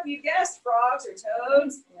some of you guessed frogs or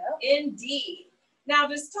toads. Yep. Indeed. Now,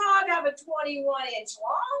 does Todd have a 21-inch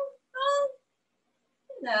long tongue?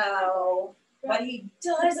 No. But he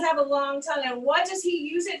does have a long tongue. And what does he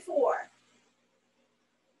use it for?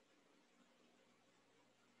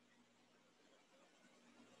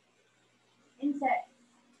 Insects.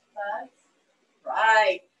 Bugs.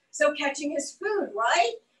 Right. So catching his food,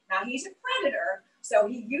 right? Now he's a predator, so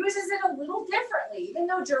he uses it a little differently. Even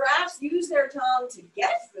though giraffes use their tongue to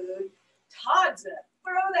get food, Todd's gonna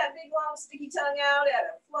throw that big long sticky tongue out at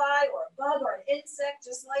a fly or a bug or an insect,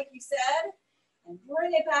 just like you said, and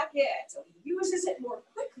bring it back in. So he uses it more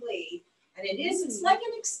quickly, and it's like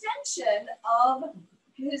an extension of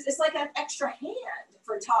his, it's like an extra hand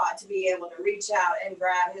for Todd to be able to reach out and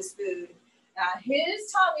grab his food.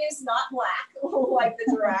 His tongue is not black like the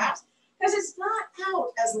giraffes because it's not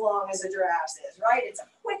out as long as a giraffe's is, right? It's a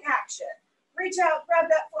quick action. Reach out, grab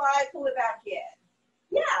that fly, pull it back in.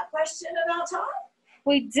 Yeah, question about Todd?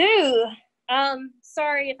 We do.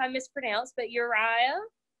 Sorry if I mispronounced, but Uriah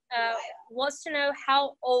wants to know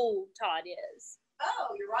how old Todd is.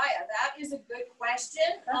 Oh, Uriah, that is a good question.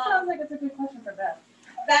 That sounds like it's a good question for Beth.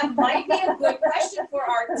 That might be a good question for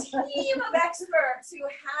our team of experts who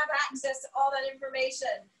have access to all that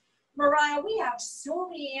information. Mariah, we have so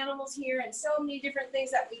many animals here and so many different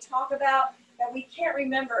things that we talk about that we can't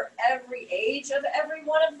remember every age of every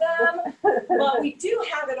one of them, but we do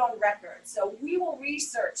have it on record. So we will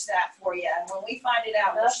research that for you, and when we find it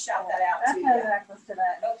out, we'll shout that out to Beth has you. access to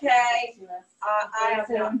that. Okay. To us.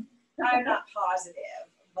 I'm not positive,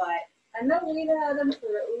 but I know we've had him for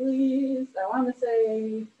at least, I want to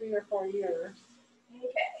say 3 or 4 years. okay.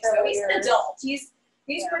 So he's an adult. He's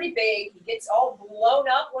pretty big. He gets all blown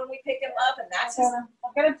up when we pick him up, and that's his,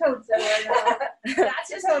 I've got a toad set right now.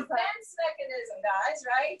 that's his defense mechanism, guys,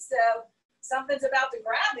 right? So something's about to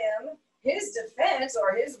grab him. His defense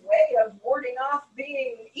or his way of warding off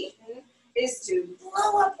being eaten is to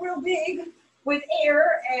blow up real big with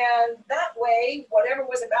air, and that way, whatever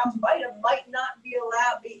was about to bite him might not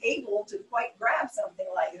be able to quite grab something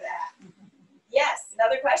like that. Yes,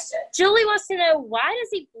 another question. Julie wants to know, why does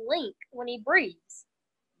he blink when he breathes?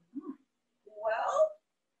 Well,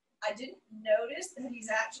 I didn't notice that he's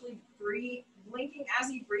actually blinking as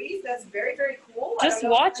he breathes. That's very, very cool. Just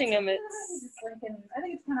watching him, He's just blinking. I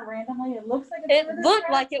think it's kind of randomly. It looks like it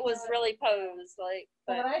looked like it was really posed,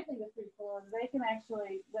 But what I think is pretty cool is they can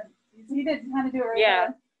actually, he did kind of do it right Yeah.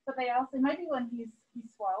 there, but they also, it might be when he's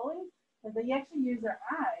swallowing, because they actually use their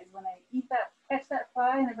eyes when they catch that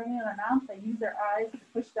fly and they bring it in their mouth. They use their eyes to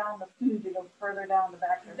push down the food to go further down the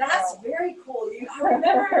back of their That's throat. very cool. I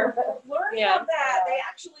remember learning Yeah. of that. They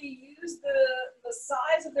actually use the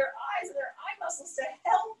size of their eyes and their eye muscles to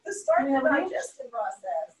help to start the digestion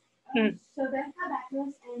process. So that's how that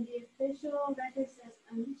goes, and the official record says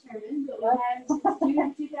undetermined, but we had since June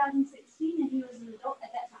of 2016, and he was an adult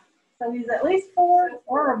at that time. So he's at least 4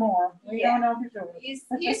 or more. We Yeah. don't know for sure. He's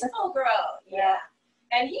full grown. Yeah.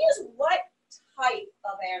 And he is what type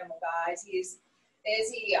of animal, guys? Is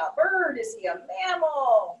he a bird? Is he a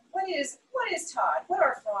mammal? What is Todd? What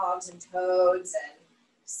are frogs and toads and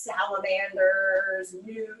salamanders,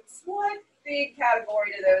 newts? What big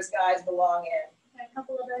category do those guys belong in? A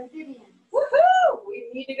couple of amphibians. Woohoo! We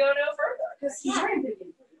need to go no further because Yeah,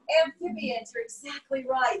 amphibians. amphibians, you're exactly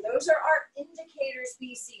right. Those are our indicator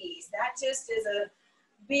species. That just is a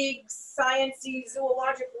big sciencey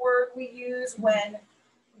zoologic word we use when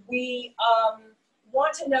we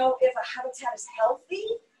want to know if a habitat is healthy.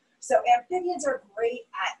 So amphibians are great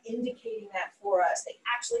at indicating that for us. They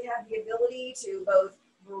actually have the ability to both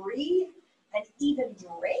breathe and even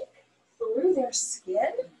drink through their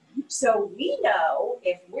skin. So we know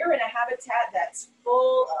if we're in a habitat that's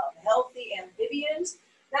full of healthy amphibians,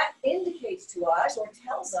 that indicates to us or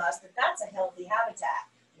tells us that that's a healthy habitat.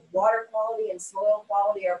 Water quality and soil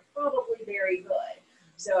quality are probably very good.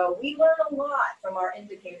 So we learn a lot from our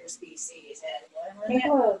indicator species. And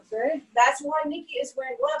Gloves, right? that's why Nikki is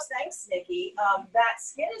wearing gloves. Thanks, Nikki. That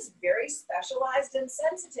skin is very specialized and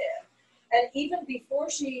sensitive. And even before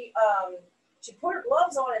she put her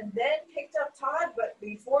gloves on and then picked up Todd, but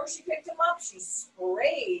before she picked him up, she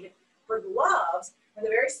sprayed her gloves with a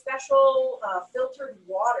very special filtered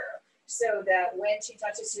water so that when she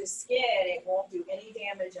touches his skin, it won't do any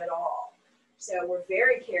damage at all. So we're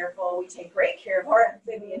very careful. We take great care of our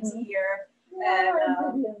amphibians here.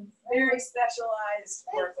 And very specialized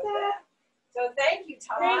work with them. So thank you,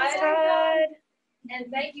 Todd. Thanks, Todd.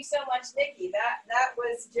 And thank you so much, Nikki. That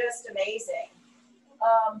was just amazing.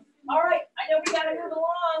 All right, I know we gotta move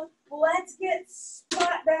along. Let's get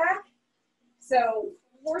Spot back. So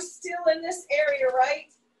we're still in this area,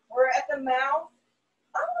 right? We're at the mouth.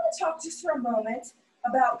 I want to talk just for a moment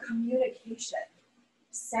about communication,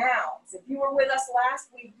 sounds. If you were with us last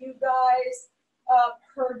week, you guys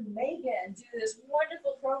heard Megan do this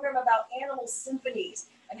wonderful program about animal symphonies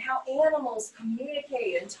and how animals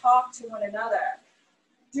communicate and talk to one another.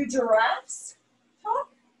 Do giraffes talk?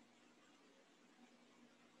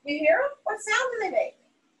 You hear them? What sound do they make?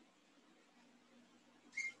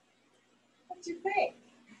 What do you think?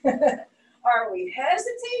 Are we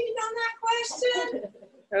hesitating on that question?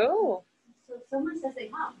 Oh. So someone says they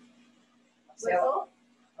hum. Whistle?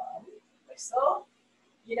 Whistle?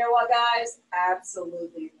 You know what, guys?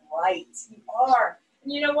 Absolutely right. You are.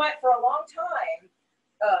 And you know what? For a long time,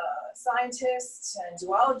 scientists and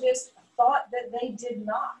zoologists thought that they did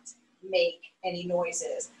not make any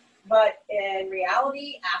noises. But in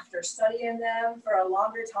reality, after studying them for a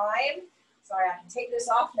longer time, sorry, I can take this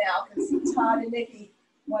off now because Todd and Nikki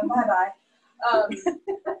went bye-bye.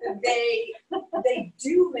 They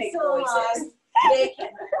do make noises. They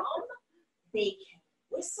can hum, they can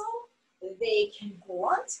whistle, they can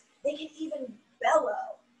grunt, they can even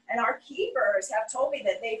bellow. And our keepers have told me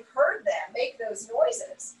that they've heard them make those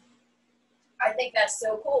noises. I think that's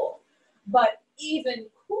so cool. But even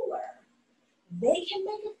cooler, they can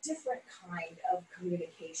make a different kind of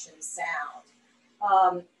communication sound.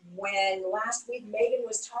 When last week Megan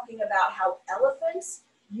was talking about how elephants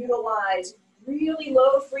utilize really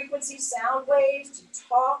low frequency sound waves to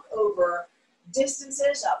talk over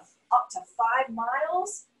distances of up to 5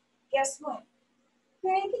 miles, guess what?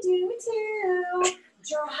 They can do it too.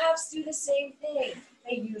 Giraffes do the same thing.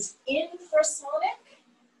 They use infrasonic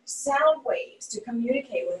sound waves to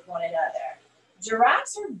communicate with one another.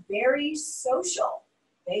 Giraffes are very social.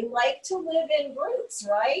 They like to live in groups,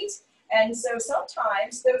 right? And so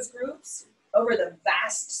sometimes those groups over the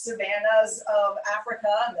vast savannas of Africa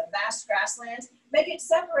and the vast grasslands may get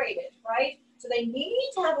separated, right? So they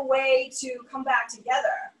need to have a way to come back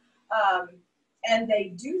together. And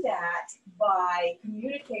they do that by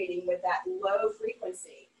communicating with that low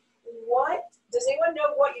frequency. Does anyone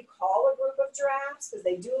know what you call a group of giraffes? Because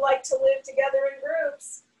they do like to live together in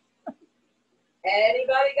groups.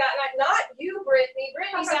 Anybody got, not you, Brittany.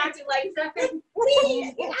 Brittany's acting like, please,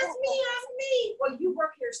 ask me. Well, you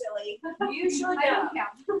work here, silly. You should know.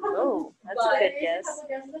 Oh, that's a good guess.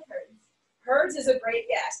 Herds is a great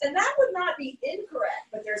guess. And that would not be incorrect,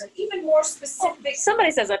 but there's an even more specific.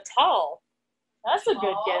 Somebody says a tall. That's a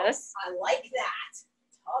good guess. I like that.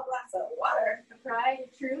 Tall glass of water. A pride,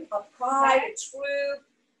 a truth. A pride, a truth.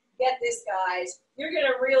 Get this, guys. You're going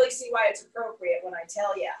to really see why it's appropriate when I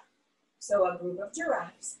tell you. So a group of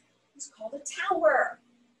giraffes is called a tower.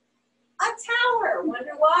 A tower.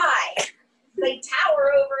 Wonder why? They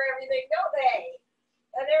tower over everything, don't they?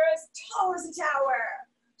 And they're as tall as a tower.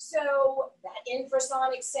 So that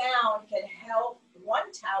infrasonic sound can help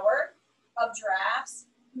one tower of giraffes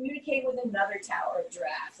communicate with another tower of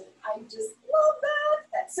giraffes. And I just love that.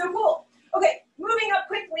 That's so cool. Okay, moving up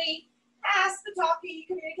quickly past the talky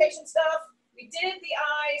communication stuff. We did the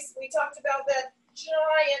eyes. We talked about that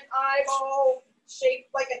giant eyeball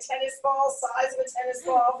shaped like a tennis ball, size of a tennis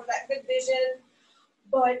ball for that good vision.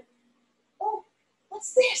 But, oh,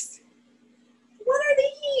 what's this? What are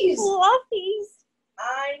these? Fluffies.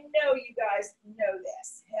 I know you guys know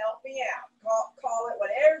this. Help me out. Call it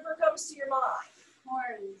whatever comes to your mind.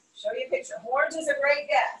 Horns. Show you a picture. Horns is a great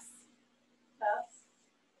guess. Tufts.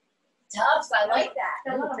 Tufts, I like that.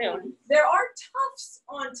 There are tufts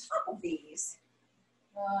on top of these.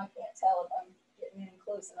 I can't tell if I'm getting in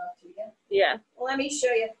close enough to you. Yeah. Let me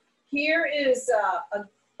show you. Here is a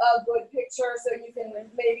good picture so you can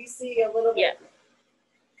maybe see a little bit. Yeah.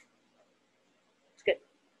 It's good.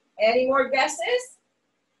 Any more guesses?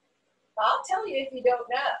 I'll tell you if you don't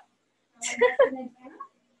know.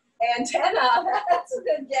 Antenna, that's a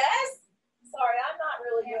good guess. Sorry, I'm not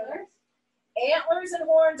really good. Antlers and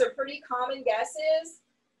horns are pretty common guesses.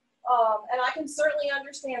 And I can certainly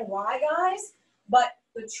understand why, guys. But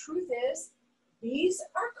the truth is, these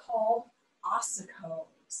are called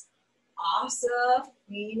ossicones. Ossa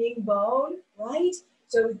meaning bone, right?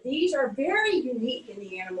 So these are very unique in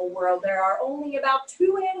the animal world. There are only about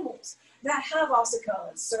 2 animals that have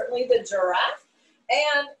ossicones. Certainly the giraffe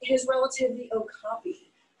and his relative, the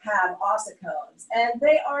okapi, have ossicones. And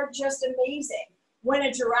they are just amazing. When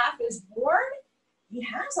a giraffe is born, he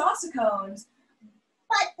has ossicones,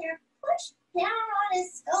 but they're pushed down on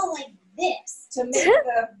his skull like this to make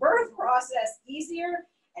the birth process easier.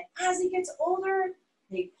 And as he gets older,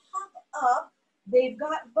 they pop up. They've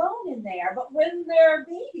got bone in there, but when they're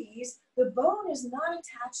babies, the bone is not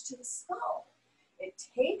attached to the skull. It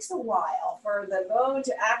takes a while for the bone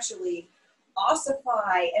to actually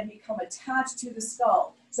ossify and become attached to the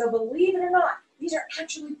skull. So believe it or not, these are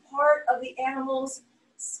actually part of the animal's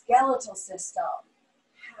skeletal system.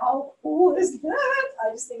 How cool is that?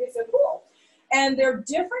 I just think it's so cool. And they're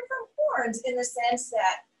different from horns in the sense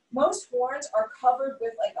that most horns are covered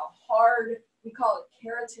with like a hard, we call it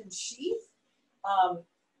keratin sheath.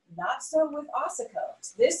 Not so with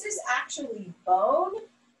ossicones. This is actually bone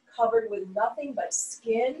covered with nothing but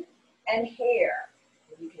skin and hair.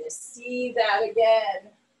 You can see that again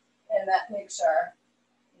in that picture.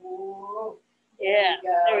 Ooh, Yeah,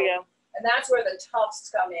 there we go. And that's where the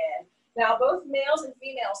tufts come in. Now, both males and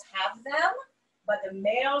females have them, but the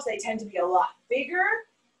males, they tend to be a lot bigger.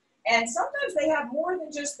 And sometimes they have more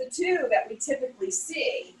than just the 2 that we typically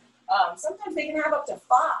see. Sometimes they can have up to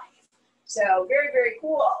 5. So very, very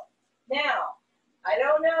cool. Now, I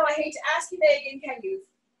don't know, I hate to ask you, Megan, can you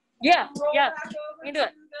roll back over you can to do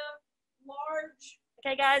it. the large?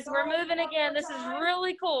 Okay, guys, we're moving again. This is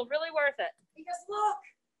really cool, really worth it. Because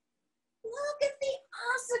look at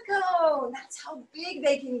the ossicone. That's how big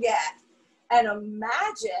they can get. And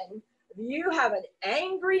imagine if you have an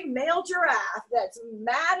angry male giraffe that's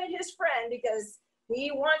mad at his friend because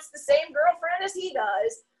he wants the same girlfriend as he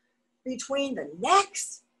does. Between the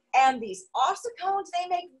necks and these ossicones, they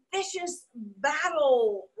make vicious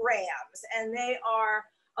battle rams, and they are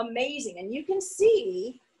amazing. And you can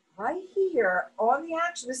see right here on the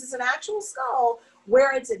this is an actual skull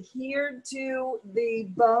where it's adhered to the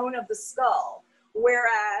bone of the skull.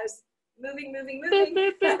 Whereas, moving,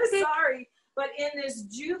 sorry, but in this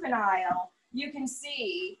juvenile, you can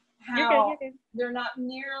see how they're not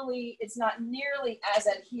nearly, it's not nearly as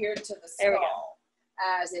adhered to the skull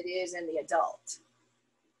as it is in the adult.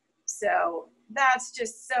 So that's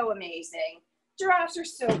just so amazing. Giraffes are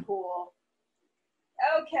so cool.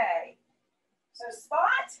 Okay, so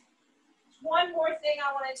Spot, one more thing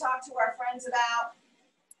I want to talk to our friends about.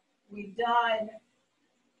 We've done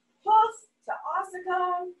hoof to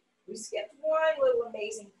ossicone. We skipped one little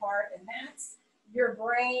amazing part, and that's your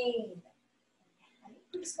brain.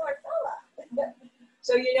 Pretty smart fella.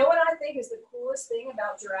 So you know what I think is the coolest thing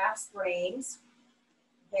about giraffes' brains?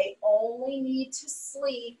 They only need to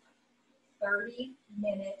sleep 30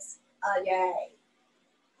 minutes a day.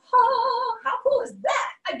 Oh, how cool is that?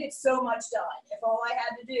 I'd get so much done if all I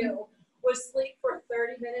had to do was sleep for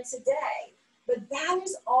 30 minutes a day. But that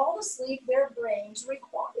is all the sleep their brains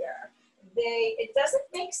require. It doesn't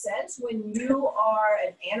make sense when you are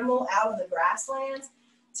an animal out in the grasslands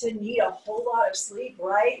to need a whole lot of sleep,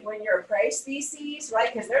 right? When you're a prey species,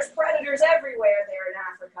 right? Because there's predators everywhere there in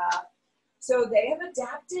Africa. So they have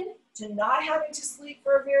adapted to not having to sleep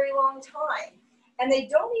for a very long time. And they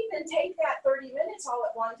don't even take that 30 minutes all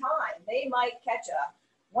at one time. They might catch a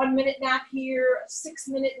 1 minute nap here, a 6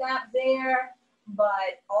 minute nap there,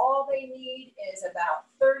 but all they need is about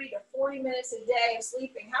 30 to 40 minutes a day of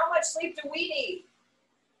sleeping. How much sleep do we need?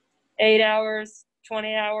 8 hours,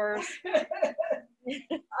 20 hours.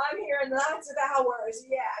 I'm hearing lots of hours.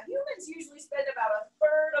 Yeah, humans usually spend about a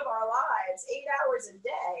third of our lives, 8 hours a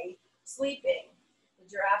day, sleeping. The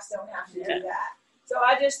giraffes don't have to do that. So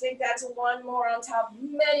I just think that's one more on top of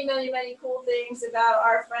many, many, many cool things about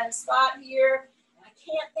our friend Spot here. And I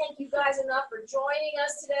can't thank you guys enough for joining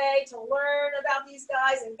us today to learn about these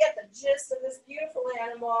guys and get the gist of this beautiful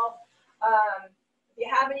animal. If you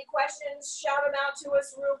have any questions, shout them out to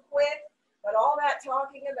us real quick. But all that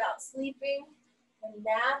talking about sleeping and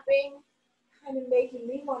napping kind of making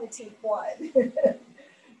me want to take one.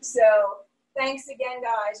 So thanks again,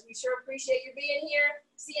 guys. We sure appreciate you being here.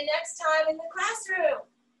 See you next time in the classroom.